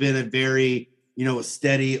always been a very, a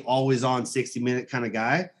steady, always on 60-minute kind of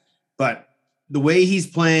guy. But the way he's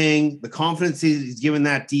playing, the confidence he's given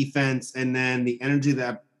that defense, and then the energy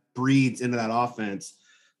that breeds into that offense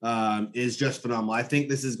is just phenomenal. I think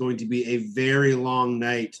this is going to be a very long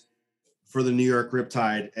night for the New York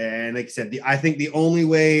Riptide. And like I said, I think the only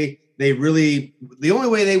way they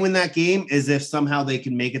win that game is if somehow they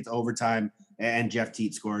can make it to overtime and Jeff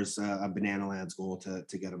Teat scores a Banana Lands goal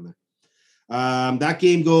to get them there. That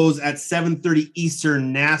game goes at 7:30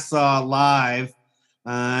 Eastern, Nassau Live,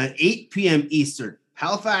 8 p.m. Eastern.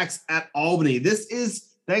 Halifax at Albany. This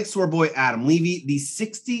is, thanks to our boy Adam Levy, the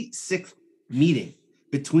 66th meeting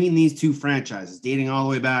between these two franchises, dating all the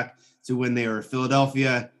way back to when they were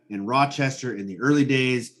Philadelphia and Rochester in the early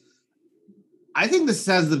days. I think this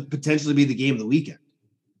has the potential to be the game of the weekend.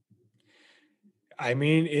 I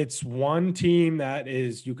mean, it's one team that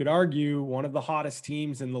is, you could argue, one of the hottest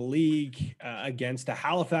teams in the league against a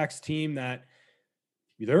Halifax team that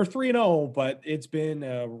they're 3-0, but it's been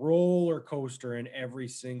a roller coaster in every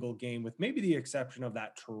single game, with maybe the exception of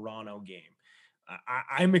that Toronto game.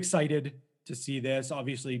 I'm excited to see this.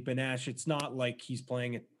 Obviously, Benesh, it's not like he's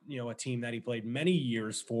playing a team that he played many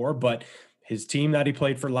years for, but his team that he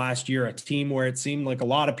played for last year, a team where it seemed like a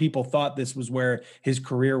lot of people thought this was where his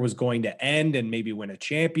career was going to end and maybe win a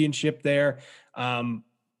championship there.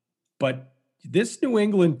 But this New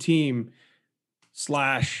England team /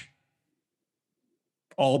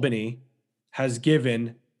 Albany has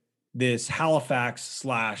given this Halifax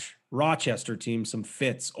 / Rochester team some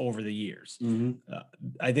fits over the years.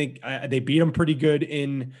 I think they beat them pretty good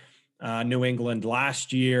in New England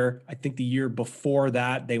last year. I think the year before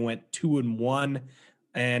that they went 2-1.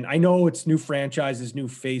 And I know it's new franchises, new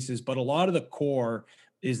faces, but a lot of the core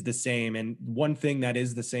is the same. And one thing that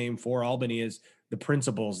is the same for Albany is the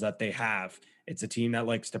principles that they have. It's a team that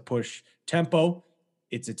likes to push tempo.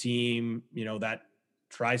 It's a team, that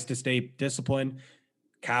tries to stay disciplined,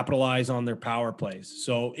 capitalize on their power plays.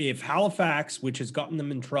 So if Halifax, which has gotten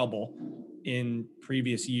them in trouble in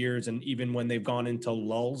previous years, and even when they've gone into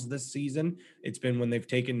lulls this season, it's been when they've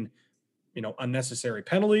taken, unnecessary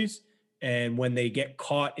penalties and when they get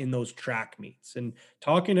caught in those track meets. And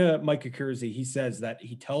talking to Mike Kersey, he says that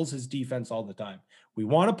he tells his defense all the time, we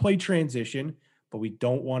want to play transition, but we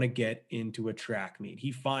don't want to get into a track meet.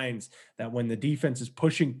 He finds that when the defense is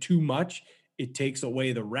pushing too much, it takes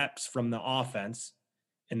away the reps from the offense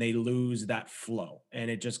and they lose that flow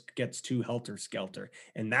and it just gets too helter-skelter.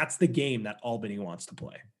 And that's the game that Albany wants to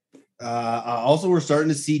play. Also, we're starting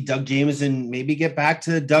to see Doug Jamieson maybe get back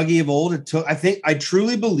to Dougie of old. I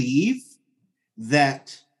truly believe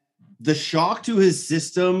that the shock to his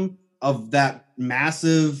system of that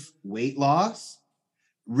massive weight loss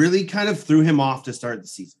really kind of threw him off to start the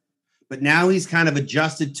season. But now he's kind of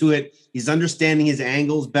adjusted to it. He's understanding his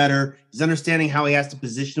angles better. He's understanding how he has to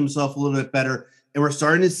position himself a little bit better. And we're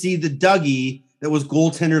starting to see the Dougie that was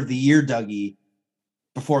goaltender of the year Dougie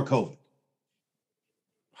before COVID.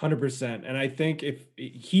 100%. And I think if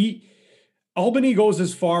Albany goes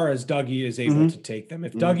as far as Dougie is able to take them.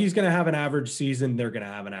 If Dougie's going to have an average season, they're going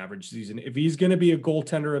to have an average season. If he's going to be a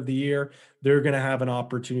goaltender of the year, they're going to have an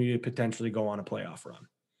opportunity to potentially go on a playoff run.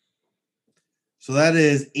 So that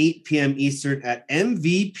is 8 p.m. Eastern at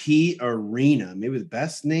MVP Arena. Maybe the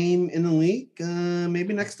best name in the league.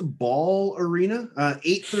 Maybe next to Ball Arena.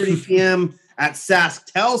 8:30 p.m. at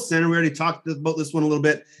SaskTel Center. We already talked about this one a little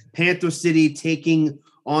bit. Panther City taking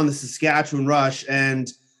on the Saskatchewan Rush.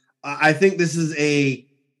 And I think this is a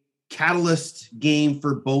catalyst game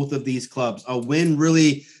for both of these clubs. A win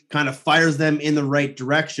really kind of fires them in the right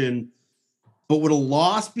direction. But would a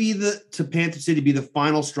loss to Panther City be the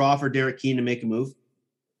final straw for Derek Keane to make a move?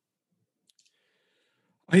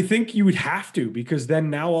 I think you would have to, because then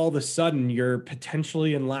now all of a sudden you're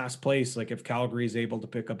potentially in last place. Like if Calgary is able to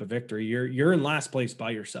pick up a victory, you're in last place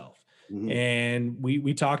by yourself. And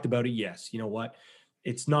we talked about it. Yes. You know what?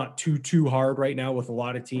 It's not too hard right now with a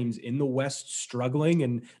lot of teams in the West struggling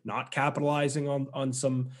and not capitalizing on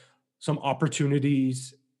some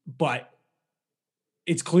opportunities, but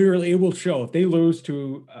it's clearly, it will show if they lose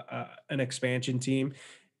to an expansion team,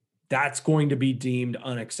 that's going to be deemed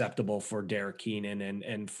unacceptable for Derek Keenan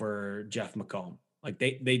and for Jeff McComb. Like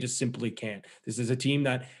they just simply can't. This is a team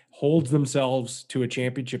that holds themselves to a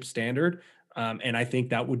championship standard. And I think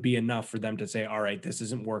that would be enough for them to say, all right, this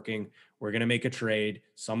isn't working. We're going to make a trade.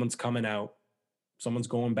 Someone's coming out. Someone's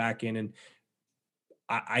going back in. And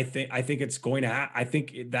I think it's going to I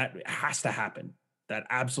think that has to happen. That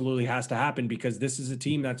absolutely has to happen, because this is a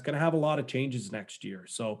team that's going to have a lot of changes next year.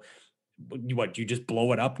 So you just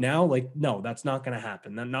blow it up now? Like, no, that's not going to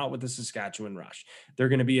happen. Not with the Saskatchewan Rush. They're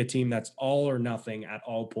going to be a team that's all or nothing at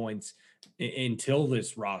all points until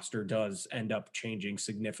this roster does end up changing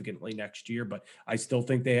significantly next year. But I still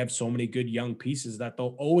think they have so many good young pieces that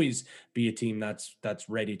they'll always be a team that's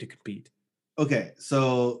ready to compete. Okay,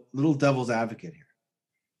 so little devil's advocate here.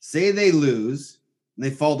 Say they lose and they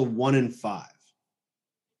fall to 1-5.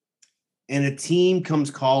 And a team comes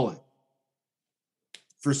calling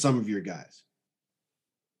for some of your guys.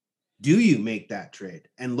 Do you make that trade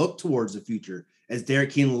and look towards the future, as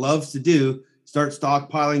Derek Keane loves to do, start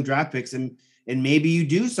stockpiling draft picks, and maybe you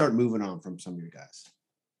do start moving on from some of your guys?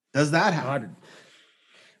 Does that happen?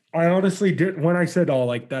 I honestly did when I said,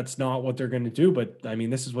 that's not what they're going to do. But I mean,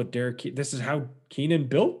 this is what this is how Keenan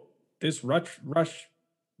built this rush,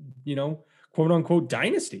 quote unquote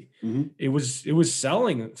dynasty. It was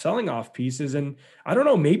selling off pieces. And I don't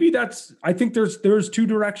know, maybe I think there's two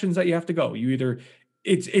directions that you have to go. You either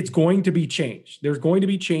it's going to be change. There's going to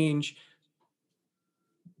be change.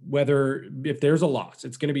 Whether if there's a loss,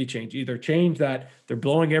 it's going to be change. Either change that they're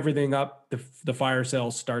blowing everything up, the fire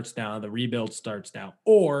sale starts now, the rebuild starts now,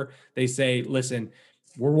 or they say, listen,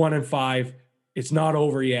 we're 1-5. It's not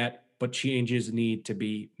over yet, but changes need to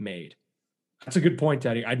be made. That's a good point,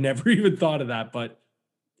 Teddy. I'd never even thought of that, but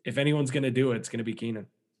if anyone's going to do it, it's going to be Keenan.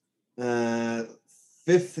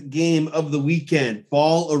 Fifth game of the weekend,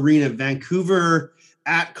 Ball Arena, Vancouver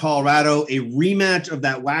at Colorado, a rematch of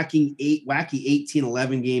that wacky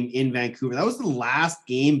 18-11 game in Vancouver. That was the last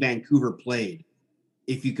game Vancouver played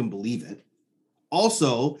if you can believe it.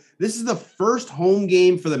 Also, this is the first home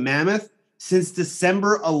game for the Mammoth since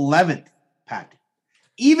December 11th, Pat.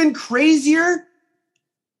 Even crazier,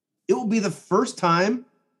 it will be the first time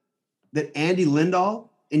that Andy Lindahl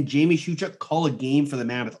and Jamie Shuchuk call a game for the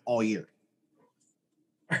Mammoth all year.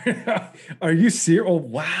 Are you serious? Oh,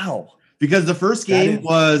 wow. Because the first game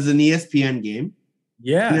was an ESPN game.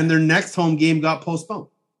 Yeah. And then their next home game got postponed.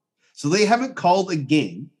 So they haven't called a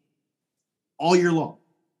game all year long.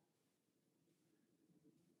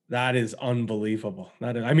 That is unbelievable.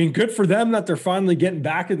 I mean, good for them that they're finally getting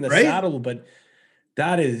back in the saddle, but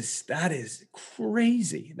that is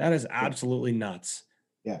crazy. That is absolutely nuts.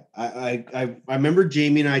 Yeah. I remember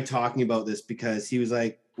Jamie and I talking about this because he was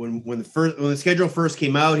like, when the schedule first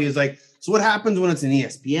came out, he was like, so what happens when it's an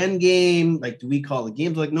ESPN game? Like, do we call the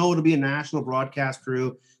games? Like, no, it'll be a national broadcast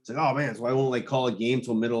crew. It's like, oh man, so I won't call a game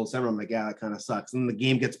till middle of December. I'm like, yeah, that kind of sucks. And then the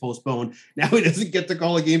game gets postponed. Now he doesn't get to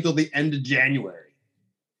call a game till the end of January.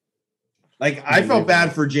 Like, I felt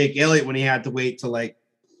bad for Jake Elliott when he had to wait till like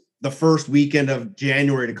the first weekend of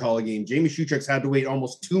January to call a game. Jamie Shuchuk's had to wait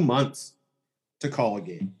almost 2 months to call a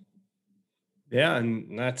game. Yeah,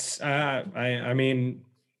 and that's I mean,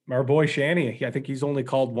 our boy Shanny, I think he's only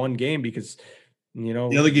called one game because,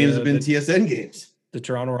 the other games have been TSN games. The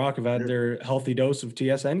Toronto Rock have had their healthy dose of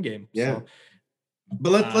TSN game. Yeah. So,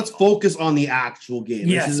 but let's focus on the actual game.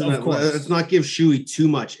 Yes, of course. Let's not give Shuey too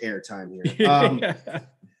much airtime here.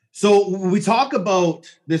 So we talk about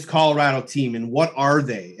this Colorado team and what are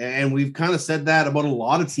they? And we've kind of said that about a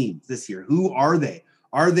lot of teams this year. Who are they?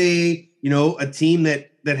 Are they, a team that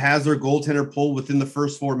has their goaltender pulled within the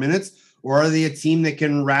first 4 minutes? Or are they a team that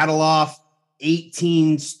can rattle off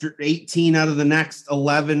 18 out of the next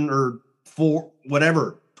 11 or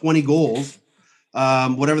 20 goals,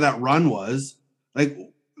 whatever that run was? Like,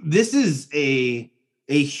 this is a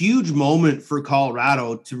huge moment for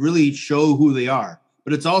Colorado to really show who they are.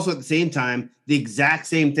 But it's also at the same time the exact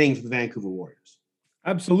same thing for the Vancouver Warriors.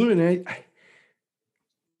 Absolutely.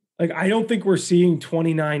 And I don't think we're seeing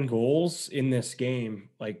 29 goals in this game.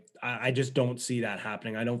 Like, I just don't see that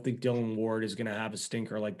happening. I don't think Dylan Ward is going to have a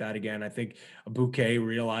stinker like that again. I think Bouquet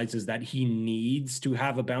realizes that he needs to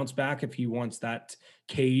have a bounce back if he wants that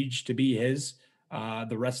cage to be his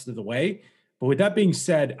the rest of the way. But with that being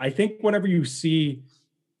said, I think whenever you see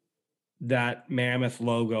that Mammoth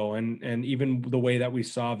logo and even the way that we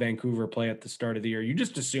saw Vancouver play at the start of the year, you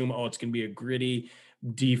just assume, it's going to be a gritty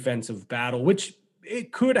defensive battle, which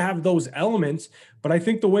it could have those elements. But I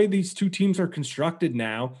think the way these two teams are constructed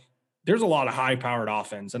now, there's a lot of high-powered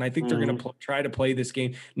offense, and I think they're going to try to play this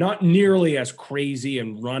game not nearly as crazy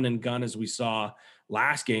and run and gun as we saw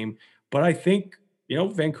last game. But I think,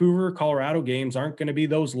 Vancouver, Colorado games aren't going to be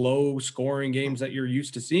those low-scoring games that you're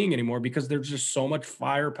used to seeing anymore because there's just so much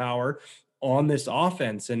firepower on this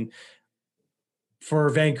offense. And for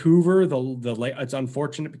Vancouver, it's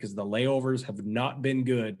unfortunate because the layovers have not been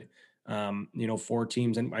good, for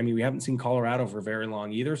teams. And I mean, we haven't seen Colorado for very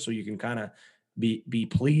long either, so you can kind of be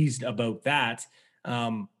pleased about that.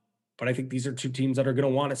 But I think these are two teams that are going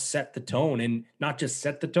to want to set the tone, and not just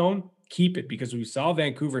set the tone, keep it, because we saw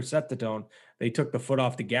Vancouver set the tone. They took the foot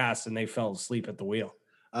off the gas and they fell asleep at the wheel.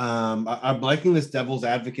 I'm liking this devil's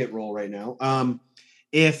advocate role right now.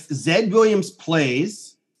 If Zed Williams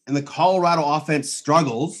plays and the Colorado offense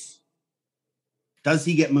struggles, does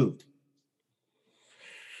he get moved?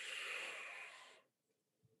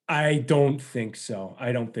 I don't think so.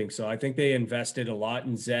 I think they invested a lot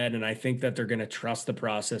in Zed, and I think that they're going to trust the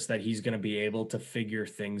process that he's going to be able to figure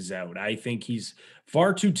things out. I think he's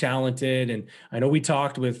far too talented. And I know we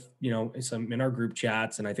talked with, some in our group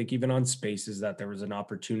chats, and I think even on Spaces that there was an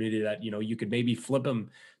opportunity that, you could maybe flip him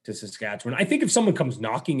to Saskatchewan. I think if someone comes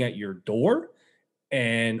knocking at your door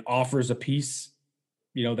and offers a piece,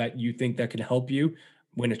 that you think that can help you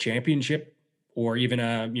win a championship, or even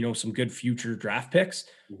some good future draft picks,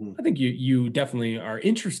 I think you definitely are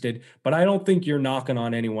interested, but I don't think you're knocking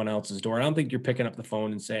on anyone else's door. I don't think you're picking up the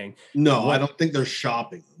phone and saying, no, I don't think they're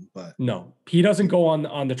shopping them, but no, he doesn't go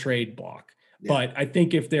on the trade block. Yeah. But I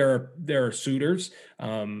think if there are suitors,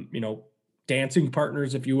 dancing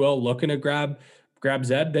partners, if you will, looking to grab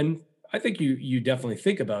Zed, then I think you definitely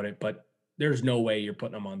think about it, but there's no way you're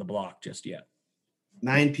putting them on the block just yet.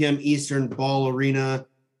 9 p.m. Eastern, Ball Arena,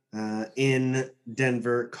 in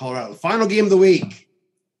Denver, Colorado. The final game of the week,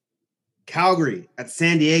 Calgary at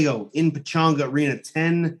San Diego in Pechanga Arena,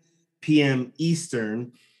 10 p.m.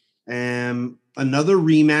 Eastern. Another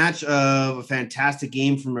rematch of a fantastic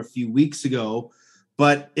game from a few weeks ago.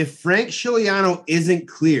 But if Frank Scigliano isn't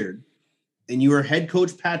cleared and you are head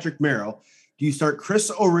coach Patrick Merrill, do you start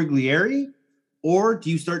Chris Origlieri or do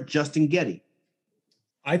you start Justin Getty?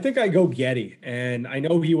 I think I go Getty, and I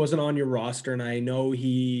know he wasn't on your roster, and I know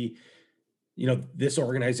this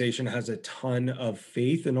organization has a ton of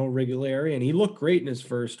faith in O'Reilly, and he looked great in his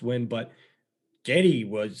first win, but Getty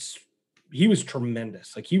was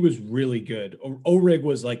tremendous. Like, he was really good. O'Rig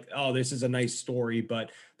was like, oh, this is a nice story,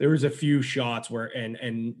 but there was a few shots where,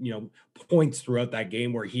 and points throughout that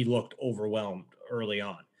game where he looked overwhelmed early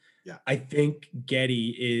on. Yeah. I think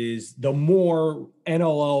Getty is the more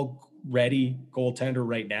NLL ready goaltender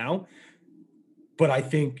right now, but I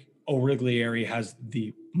think O'Reilly has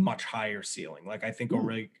the much higher ceiling. Like, I think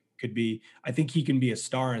O'Reilly I think he can be a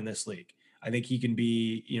star in this league. I think he can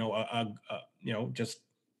be, just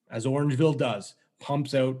as Orangeville does,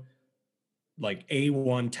 pumps out like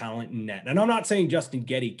A1 talent in net. And I'm not saying Justin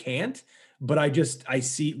Getty can't, but I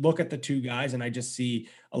look at the two guys and I just see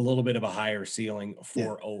a little bit of a higher ceiling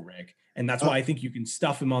for O'Rig. And that's why I think you can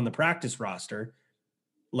stuff him on the practice roster,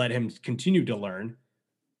 let him continue to learn.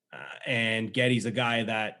 And Getty's a guy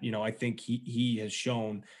that, I think he has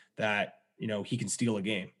shown that, he can steal a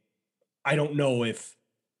game. I don't know if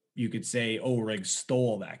you could say O'Rig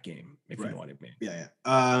stole that game, if you know what I mean. Yeah.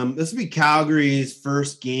 This will be Calgary's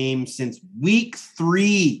first game since week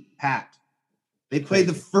 3, Pat. They played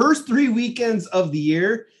the first 3 weekends of the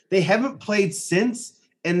year. They haven't played since,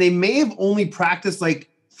 and they may have only practiced like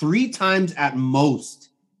 3 times at most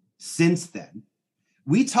since then.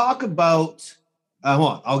 We talk about, hold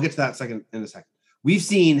on, I'll get to that in a second. We've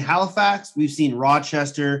seen Halifax, we've seen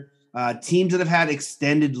Rochester, teams that have had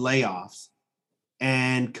extended layoffs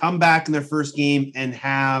and come back in their first game and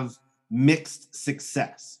have mixed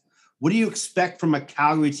success. What do you expect from a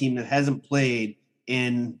Calgary team that hasn't played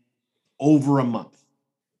in over a month?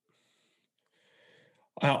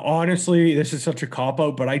 Honestly, this is such a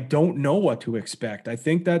cop-out, but I don't know what to expect. I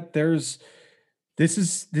think that this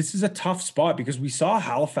is a tough spot because we saw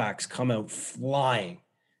Halifax come out flying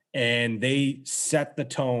and they set the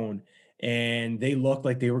tone and they looked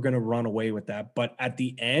like they were going to run away with that. But at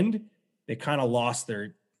the end, they kind of lost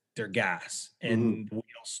their gas and the wheels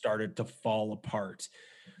started to fall apart.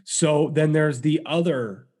 So then there's the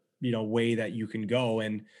other, way that you can go.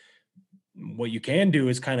 And what you can do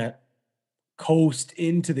is kind of coast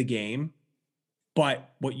into the game.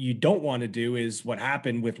 But what you don't want to do is what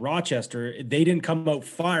happened with Rochester. They didn't come out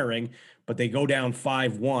firing, but they go down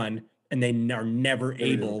 5-1 and they are never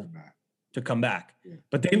able to come back. Yeah.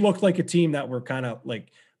 But they looked like a team that were kind of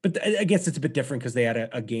like, but I guess it's a bit different because they had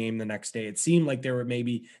a game the next day. It seemed like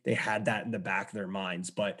they had that in the back of their minds,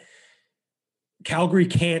 but Calgary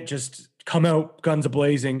can't just come out guns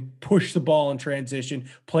a-blazing, push the ball in transition,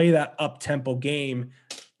 play that up-tempo game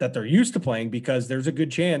that they're used to playing, because there's a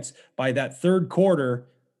good chance by that third quarter,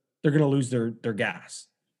 they're going to lose their gas.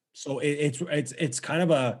 So it's kind of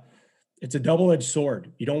a double-edged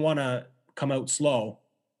sword. You don't want to come out slow,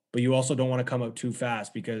 but you also don't want to come out too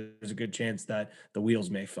fast because there's a good chance that the wheels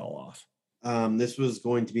may fall off. This was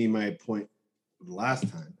going to be my point last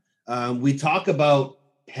time. We talk about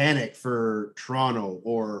panic for Toronto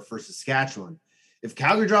or for Saskatchewan. If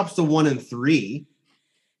Calgary drops to 1-3,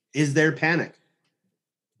 is there panic?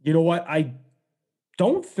 You know what? I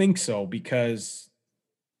don't think so, because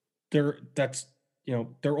they've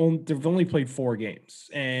only played 4 games.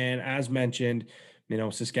 And as mentioned,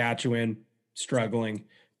 Saskatchewan struggling.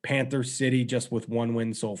 Panther City just with 1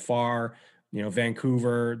 win so far.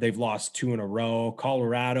 Vancouver, they've lost 2 in a row.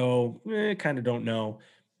 Colorado, kind of don't know.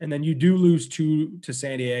 And then you do lose 2 to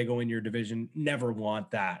San Diego in your division. Never want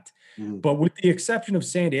that. But with the exception of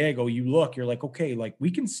San Diego, you're like, okay, like we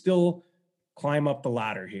can still climb up the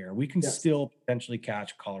ladder here. We can still potentially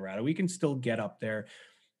catch Colorado. We can still get up there.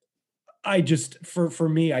 For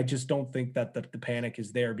me, I just don't think that the panic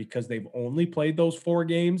is there, because they've only played those 4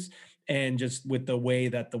 games. And just with the way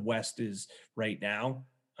that the West is right now,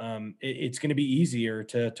 it's going to be easier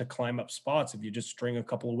to climb up spots if you just string a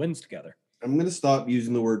couple of wins together. I'm going to stop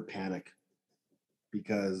using the word panic,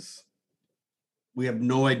 because we have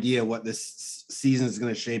no idea what this season is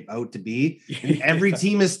going to shape out to be. And every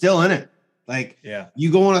team is still in it. Like,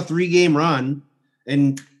 you go on a 3-game run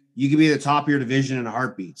and you can be at the top of your division in a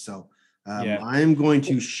heartbeat. So I'm going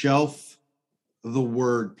to shelf the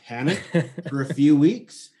word panic for a few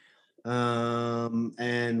weeks.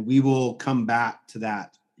 And we will come back to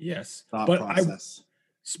that. Yes. Thought process.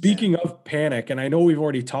 Speaking of panic, and I know we've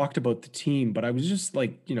already talked about the team, but I was just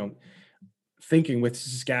like, thinking with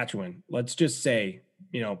Saskatchewan, let's just say,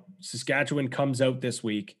 Saskatchewan comes out this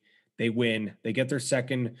week, they win, they get their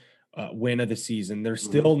second win of the season. They're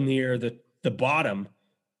still near the bottom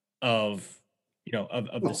of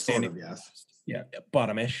the standing. Yeah,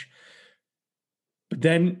 bottom-ish. But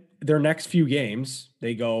then their next few games,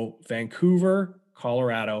 they go Vancouver,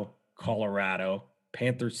 Colorado,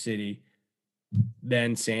 Panther City,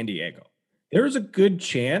 then San Diego. There's a good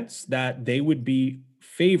chance that they would be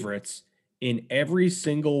favorites in every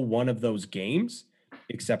single one of those games,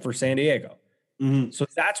 except for San Diego. Mm-hmm. So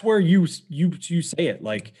that's where you say it.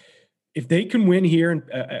 Like, if they can win here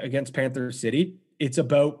against Panther City, it's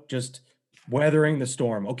about just weathering the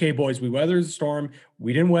storm. Okay, boys, we weathered the storm.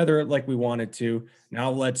 We didn't weather it like we wanted to. Now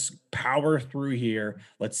let's power through here.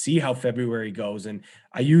 Let's see how February goes. And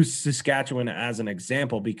I use Saskatchewan as an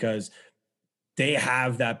example because they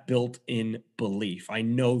have that built-in belief. I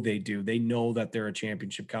know they do. They know that they're a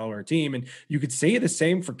championship caliber team. And you could say the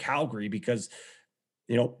same for Calgary because,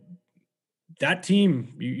 that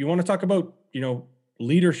team, you want to talk about,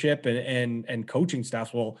 leadership and coaching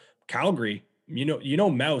staffs. Well, Calgary,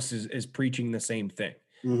 Mouse is preaching the same thing.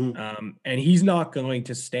 Mm-hmm. And he's not going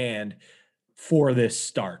to stand for this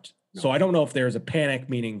start. No. So I don't know if there's a panic,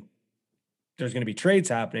 meaning there's going to be trades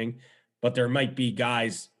happening, but there might be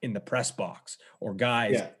guys in the press box or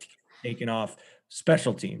guys taking off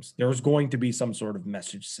special teams. There's going to be some sort of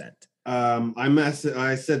message sent.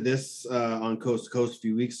 I said this on Coast to Coast a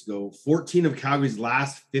few weeks ago. 14 of Calgary's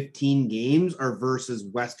last 15 games are versus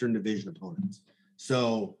Western Division opponents.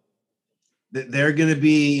 So they're going to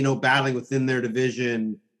be, battling within their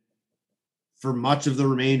division for much of the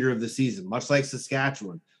remainder of the season, much like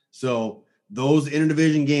Saskatchewan. So those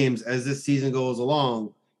interdivision games, as this season goes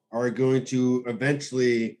along, are going to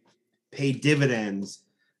eventually pay dividends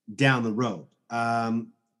down the road.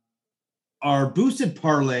 Our boosted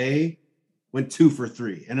parlay went 2 for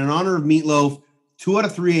 3. And in honor of Meatloaf, 2 out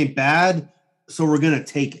of 3 ain't bad, so we're going to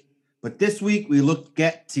take it. But this week, we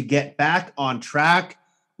get back on track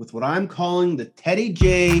with what I'm calling the Teddy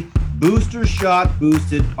J Booster Shot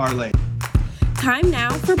Boosted Parlay. Time now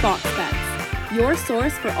for Box Bets, your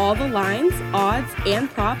source for all the lines, odds, and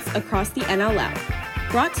props across the NLL.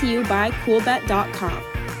 Brought to you by CoolBet.com.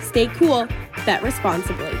 Stay cool, bet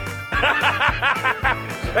responsibly.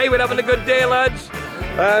 Hey, we're having a good day, lads.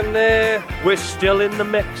 And we're still in the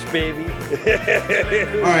mix, baby.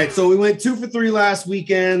 All right, so we went 2 for 3 last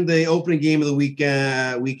weekend. The opening game of the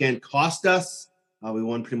weekend cost us. We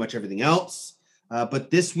won pretty much everything else. But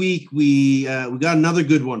this week, we got another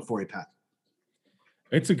good one for you, Pat.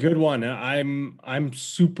 It's a good one. I'm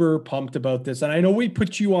super pumped about this. And I know we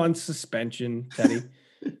put you on suspension, Teddy,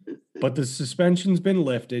 but the suspension's been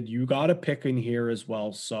lifted. You got a pick in here as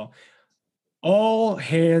well. So all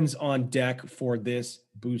hands on deck for this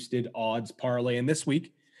boosted odds parlay. And this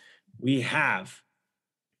week we have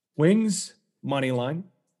Wings money line,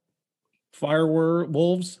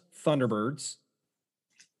 Wolves Thunderbirds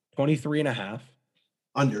 23.5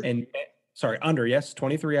 under. And under, yes,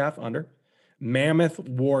 23.5 under. Mammoth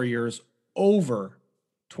Warriors over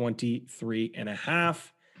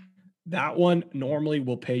 23.5. That one normally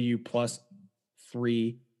will pay you plus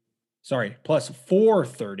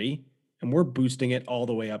 430, and we're boosting it all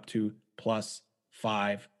the way up to plus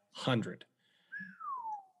 500.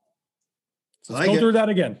 So let's go through that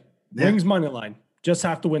again. Yeah. Wings money line. Just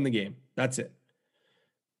have to win the game. That's it.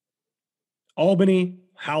 Albany,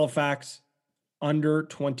 Halifax, under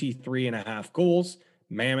 23.5 goals.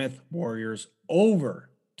 Mammoth Warriors over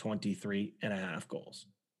 23.5 goals.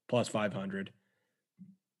 Plus 500.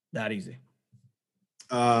 That easy.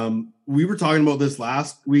 We were talking about this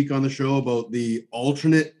last week on the show about the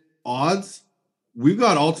alternate odds. We've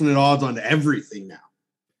got alternate odds on everything now.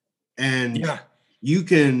 And you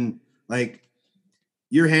can,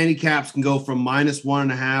 your handicaps can go from minus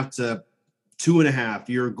 1.5 to 2.5.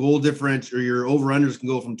 Your goal differential or your over-unders can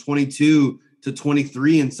go from 22 to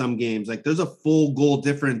 23 in some games. There's a full goal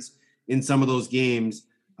difference in some of those games.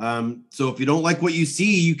 So if you don't like what you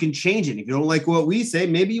see, you can change it. If you don't like what we say,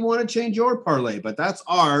 maybe you want to change your parlay, but that's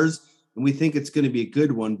ours. And we think it's going to be a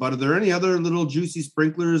good one. But are there any other little juicy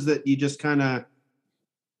sprinklers that you just kind of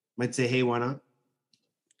might say, hey, why not?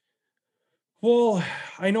 Well,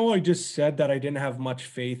 I know I just said that I didn't have much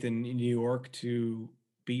faith in New York to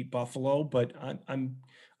beat Buffalo, but I'm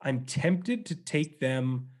tempted to take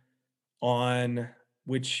them on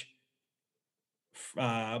which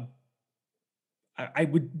I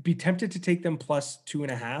would be tempted to take them plus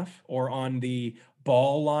 2.5 or on the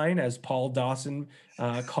ball line, as Paul Dawson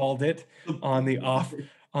called it on the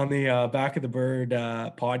Back of the Bird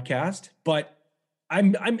podcast. But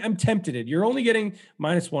I'm tempted. You're only getting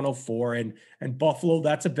minus 104 and Buffalo.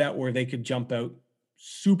 That's a bet where they could jump out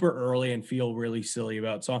super early and feel really silly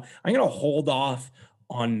about. So I'm going to hold off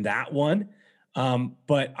on that one.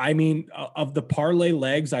 But I mean, of the parlay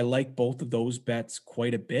legs, I like both of those bets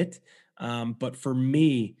quite a bit. But for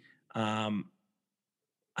me,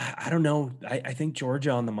 I don't know. I think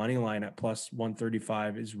Georgia on the money line at plus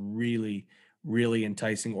 135 is really, really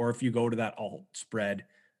enticing. Or if you go to that alt spread,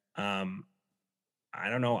 I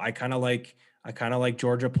don't know. I kind of like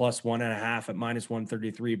Georgia plus 1.5 at minus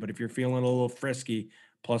 133. But if you're feeling a little frisky,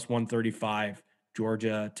 plus 135,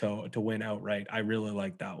 Georgia to win outright. I really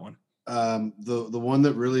like that one. The one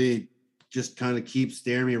that really just kind of keeps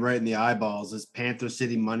staring me right in the eyeballs is Panther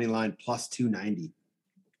City money line plus 290.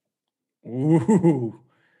 Ooh.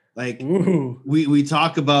 Like we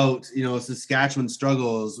talk about, Saskatchewan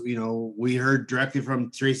struggles. We heard directly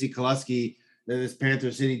from Tracy Kelusky that this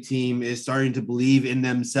Panther City team is starting to believe in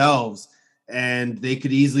themselves, and they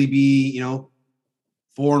could easily be, 4-1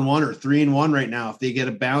 or 3-1 right now if they get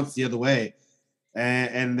a bounce the other way.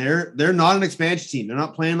 And they're not an expansion team. They're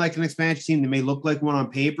not playing like an expansion team. They may look like one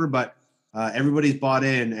on paper, but everybody's bought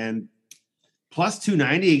in. And plus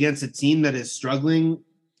 290 against a team that is struggling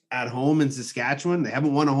at home in Saskatchewan. They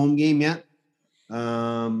haven't won a home game yet.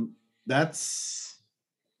 That's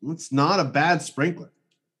not a bad sprinkler.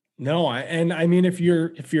 No, I mean, if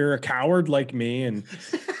you're a coward like me and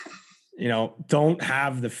don't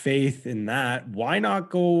have the faith in that, why not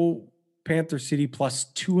go Panther City plus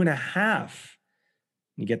 2.5?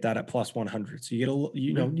 You get that at plus 100. So you get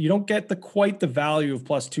you don't get quite the value of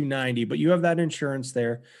plus 290, but you have that insurance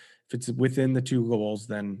there. If it's within the 2 goals,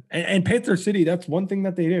 then and Panther City, that's one thing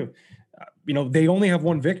that they do. They only have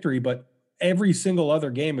one victory, but every single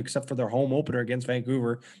other game except for their home opener against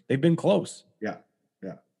Vancouver, they've been close.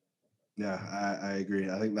 Yeah, I agree.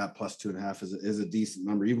 I think that plus 2.5 is a decent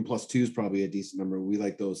number. Even plus 2 is probably a decent number. We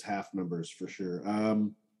like those half numbers for sure.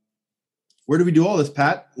 Where do we do all this,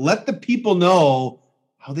 Pat? Let the people know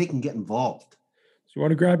how they can get involved. So you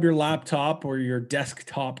want to grab your laptop or your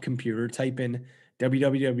desktop computer, type in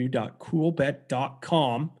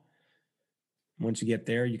www.coolbet.com. Once you get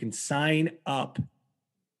there, you can sign up.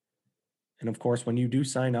 And of course, when you do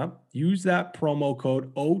sign up, use that promo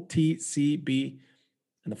code OTCB.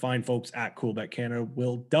 And the fine folks at Coolbet Canada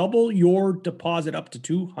will double your deposit up to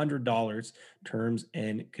 $200. Terms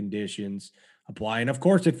and conditions apply. And of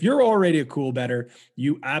course, if you're already a cool better,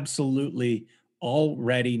 you absolutely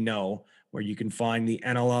already know where you can find the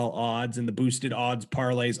NLL odds and the boosted odds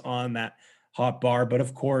parlays on that hot bar. But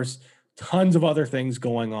of course, tons of other things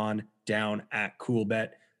going on down at Coolbet.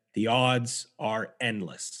 The odds are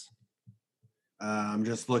endless. I'm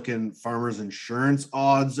just looking. Farmers Insurance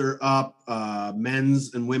odds are up.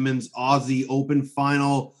 Men's and women's Aussie Open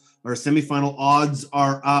final or semifinal odds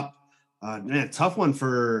are up. Tough one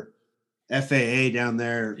for FAA down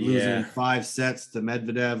there, losing 5 sets to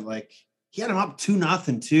Medvedev. Like, he had him up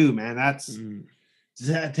 2-0 too, man. That's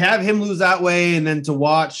to have him lose that way, and then to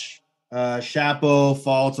watch Shapo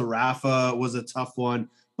fall to Rafa was a tough one.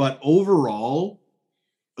 But overall,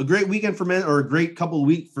 a great weekend for men, or a great couple of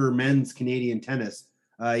weeks for men's Canadian tennis.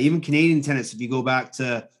 Even Canadian tennis, if you go back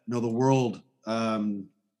to the world, what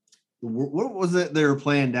was it they were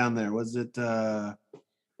playing down there? Was it like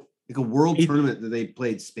a world tournament that they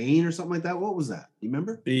played Spain or something like that? What was that? Do you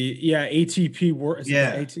remember? ATP World,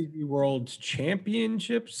 ATP World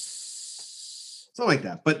Championships, something like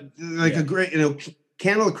that. But a great,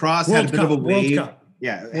 Canada lacrosse had a bit of a wave.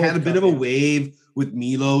 Had a bit of a wave with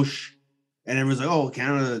Milos. And everyone's like, oh,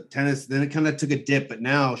 Canada tennis. Then it kind of took a dip. But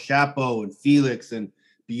now Shapo and Felix and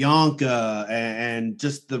Bianca and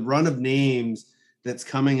just the run of names that's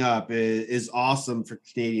coming up is awesome for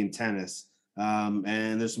Canadian tennis.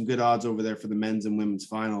 And there's some good odds over there for the men's and women's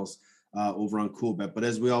finals over on Coolbet. But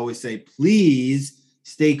as we always say, please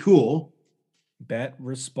stay cool. Bet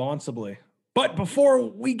responsibly. But before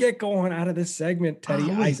we get going out of this segment,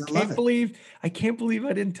 Teddy, I can't believe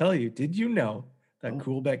I didn't tell you. Did you know that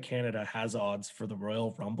Coolbet Canada has odds for the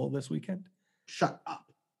Royal Rumble this weekend? Shut up.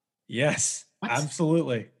 Yes,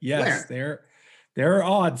 absolutely. Yes, there are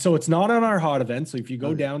odds. So it's not on our hot event. So if you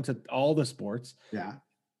go down to all the sports,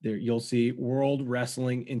 there you'll see World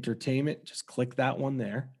Wrestling Entertainment. Just click that one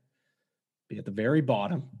there. Be at the very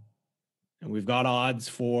bottom. And we've got odds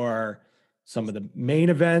for some of the main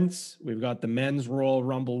events. We've got the men's Royal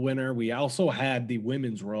Rumble winner. We also had the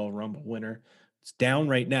women's Royal Rumble winner. It's down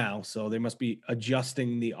right now, so they must be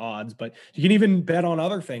adjusting the odds. But you can even bet on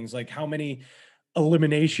other things, like how many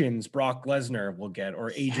eliminations Brock Lesnar will get, or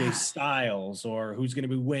AJ Styles, or who's going to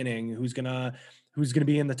be winning, who's going to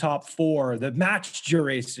be in the top 4, the match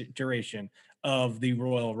duration of the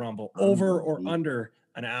Royal Rumble, over or under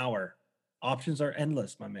an hour. Options are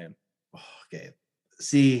endless, my man. Okay,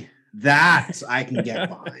 see, that I can get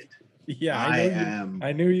behind. Yeah,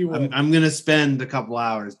 I knew you would. I'm going to spend a couple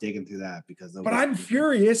hours digging through that but I'm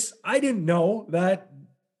furious. I didn't know that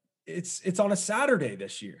it's on a Saturday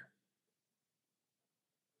this year.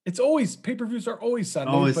 It's always pay-per-views are always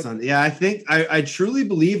Sunday. Always Sunday. Yeah, I think I truly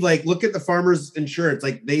believe, like, look at the Farmers Insurance.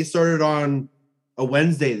 Like, they started on a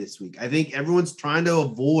Wednesday this week. I think everyone's trying to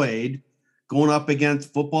avoid going up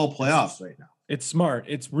against football playoffs right now. It's smart.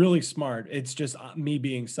 It's really smart. It's just me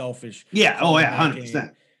being selfish. Yeah. Oh yeah.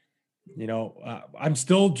 100%. You know, I'm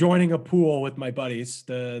still joining a pool with my buddies,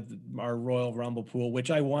 our Royal Rumble pool,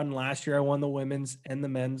 which I won last year. I won the women's and the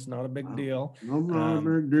men's. Not a big deal. Not a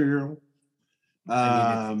big deal.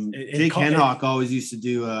 Jake Henhock always used to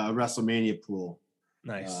do a WrestleMania pool.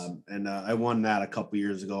 Nice. And I won that a couple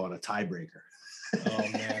years ago on a tiebreaker. Oh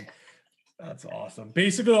man, that's awesome.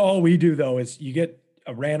 Basically, all we do though is you get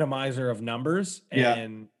a randomizer of numbers,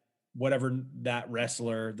 and whatever that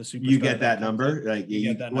wrestler, the superstar, you get that number. Like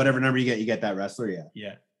whatever number you get that wrestler.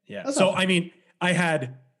 Yeah. So awesome. I mean, I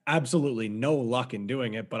had absolutely no luck in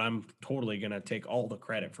doing it, but I'm totally gonna take all the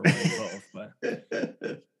credit for winning both.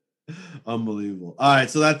 But unbelievable. All right,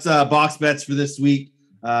 so that's box bets for this week.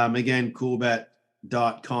 Again,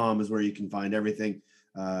 coolbet.com is where you can find everything.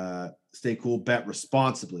 Stay cool, bet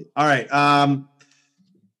responsibly. All right.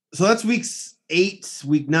 So that's week 8,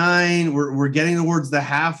 week 9. We're getting towards the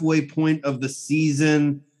halfway point of the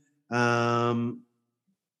season. But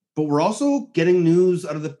we're also getting news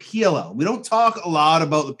out of the PLL. We don't talk a lot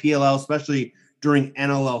about the PLL, especially during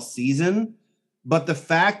NLL season. But the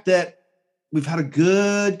fact that we've had a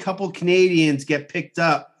good couple Canadians get picked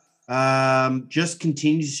up just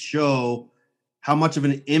continues to show how much of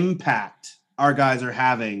an impact our guys are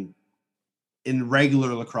having in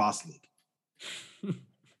regular lacrosse league.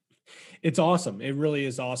 It's awesome. It really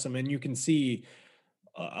is awesome. And you can see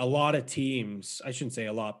a lot of teams, I shouldn't say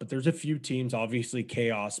a lot, but there's a few teams, obviously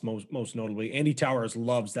Chaos, most notably. Andy Towers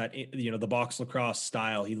loves that, you know, the box lacrosse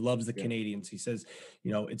style. He loves the Canadians. He says,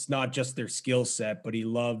 you know, it's not just their skill set, but he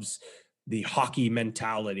loves the hockey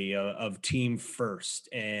mentality of team first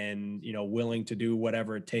and, you know, willing to do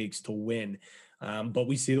whatever it takes to win. But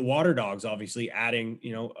we see the Water Dogs obviously adding,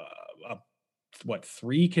 you know,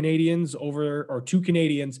 3 Canadians or 2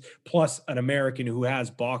 Canadians plus an American who has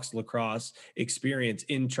box lacrosse experience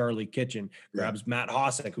in Charlie Kitchen. Grabs Matt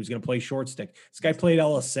Hossack, who's going to play short stick. This guy played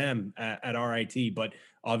LSM at RIT, but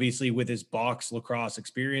obviously with his box lacrosse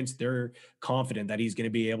experience, they're confident that he's going to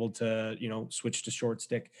be able to, you know, switch to short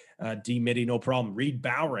stick. D Mitty, no problem. Reed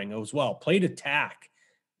Bowering as well, played attack,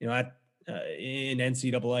 you know, in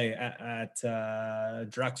NCAA at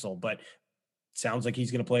Drexel, but sounds like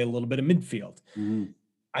he's going to play a little bit of midfield. Mm-hmm.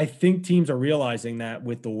 I think teams are realizing that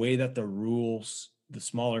with the way that the rules, the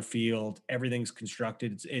smaller field, everything's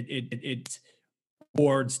constructed, it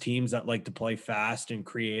rewards teams that like to play fast and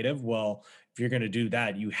creative. Well, if you're going to do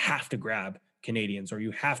that, you have to grab Canadians, or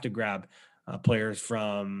you have to grab players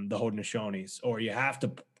from the Haudenosaunees, or you have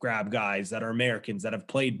to grab guys that are Americans that have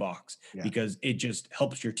played box, because it just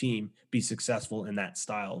helps your team be successful in that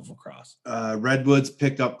style of lacrosse. Redwoods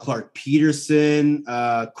picked up Clark Peterson.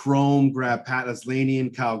 Chrome grabbed Pat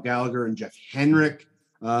Aslanian, Kyle Gallagher, and Jeff Henrik.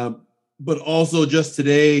 But also just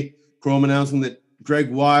today, Chrome announcing that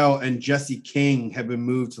Greg Weil and Jesse King have been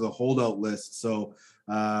moved to the holdout list. So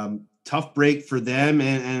tough break for them,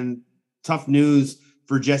 and tough news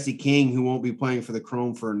for Jesse King, who won't be playing for the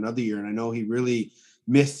Chrome for another year. And I know he really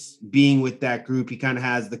missed being with that group. He kind of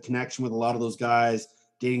has the connection with a lot of those guys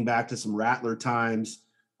dating back to some Rattler times.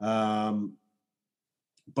 But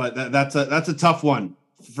that's a tough one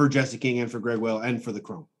for Jesse King and for Greg Weil and for the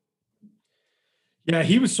Chrome. Yeah,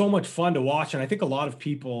 he was so much fun to watch. And I think a lot of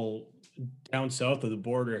people down south of the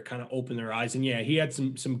border kind of opened their eyes. And yeah, he had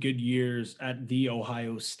some good years at the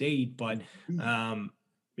Ohio State, but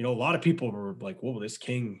you know, a lot of people were like, whoa, this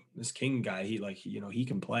King guy, he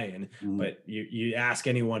can play. And, but you ask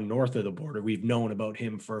anyone north of the border, we've known about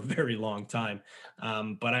him for a very long time.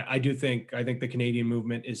 But I think the Canadian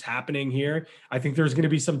movement is happening here. I think there's going to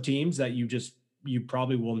be some teams that you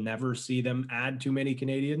probably will never see them add too many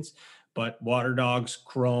Canadians, but Water Dogs,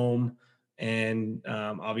 Chrome, and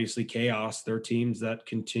obviously Chaos, they're teams that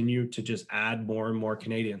continue to just add more and more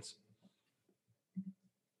Canadians.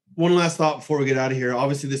 One last thought before we get out of here.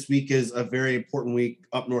 Obviously, this week is a very important week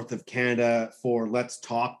up north of Canada for Let's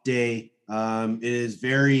Talk Day. It is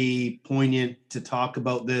very poignant to talk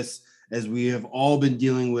about this, as we have all been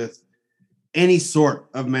dealing with any sort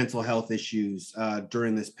of mental health issues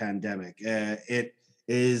during this pandemic. It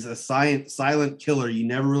is a silent killer. You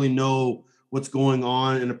never really know what's going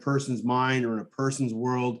on in a person's mind or in a person's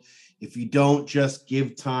world if you don't just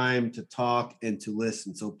give time to talk and to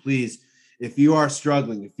listen. So please, if you are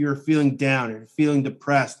struggling, if you're feeling down, if you're feeling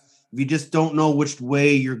depressed, if you just don't know which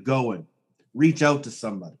way you're going, reach out to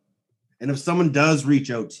somebody. And if someone does reach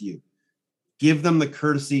out to you, Give them the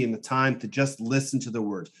courtesy and the time to just listen to the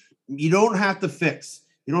words. You don't have to fix.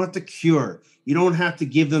 You don't have to cure. You don't have to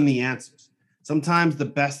give them the answers. Sometimes the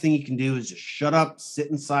best thing you can do is just shut up,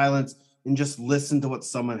 sit in silence, and just listen to what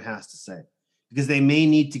someone has to say. Because they may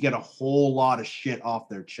need to get a whole lot of shit off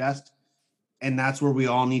their chest. And that's where we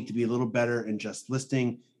all need to be a little better and just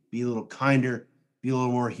listening, be a little kinder, be a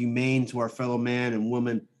little more humane to our fellow man and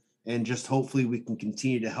woman. And just hopefully we can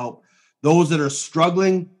continue to help those that are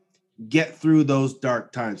struggling get through those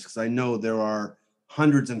dark times. Because I know there are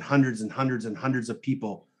hundreds and hundreds and hundreds and hundreds of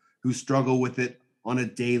people who struggle with it on a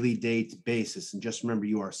daily basis. And just remember,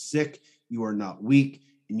 you are sick, you are not weak,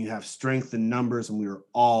 and you have strength in numbers, and we are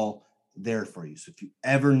all there for you. So if you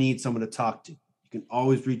ever need someone to talk to, you can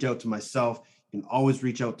always reach out to myself. You can always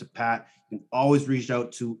reach out to Pat. You can always reach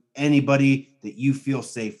out to anybody that you feel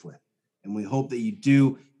safe with. And we hope that you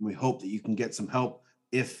do, and we hope that you can get some help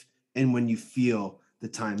if and when you feel the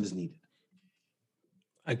time is needed.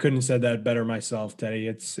 I couldn't have said that better myself, Teddy.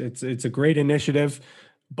 It's a great initiative,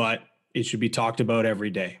 but it should be talked about every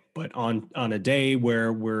day. But on a day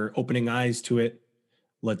where we're opening eyes to it,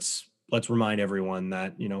 let's remind everyone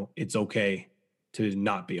that, it's okay to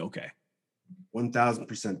not be okay.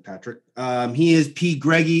 1000%, Patrick. He is P.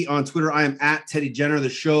 Greggy on Twitter. I am at Teddy Jenner. The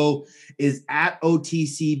show is at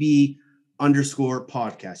OTCB_podcast.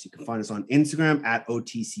 You can find us on Instagram at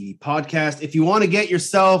OTCB podcast. If you want to get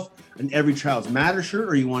yourself an Every Child's Matter shirt,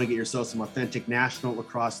 or you want to get yourself some authentic National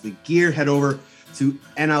Lacrosse League gear, head over to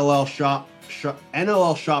NLLshop.com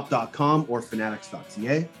or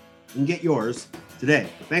fanatics.ca and get yours today.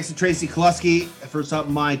 Thanks to Tracy Kelusky for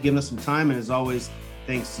stopping by and giving us some time. And as always,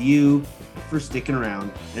 thanks to you for sticking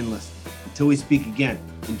around and listening. Until we speak again,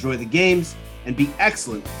 enjoy the games and be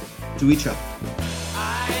excellent to each other.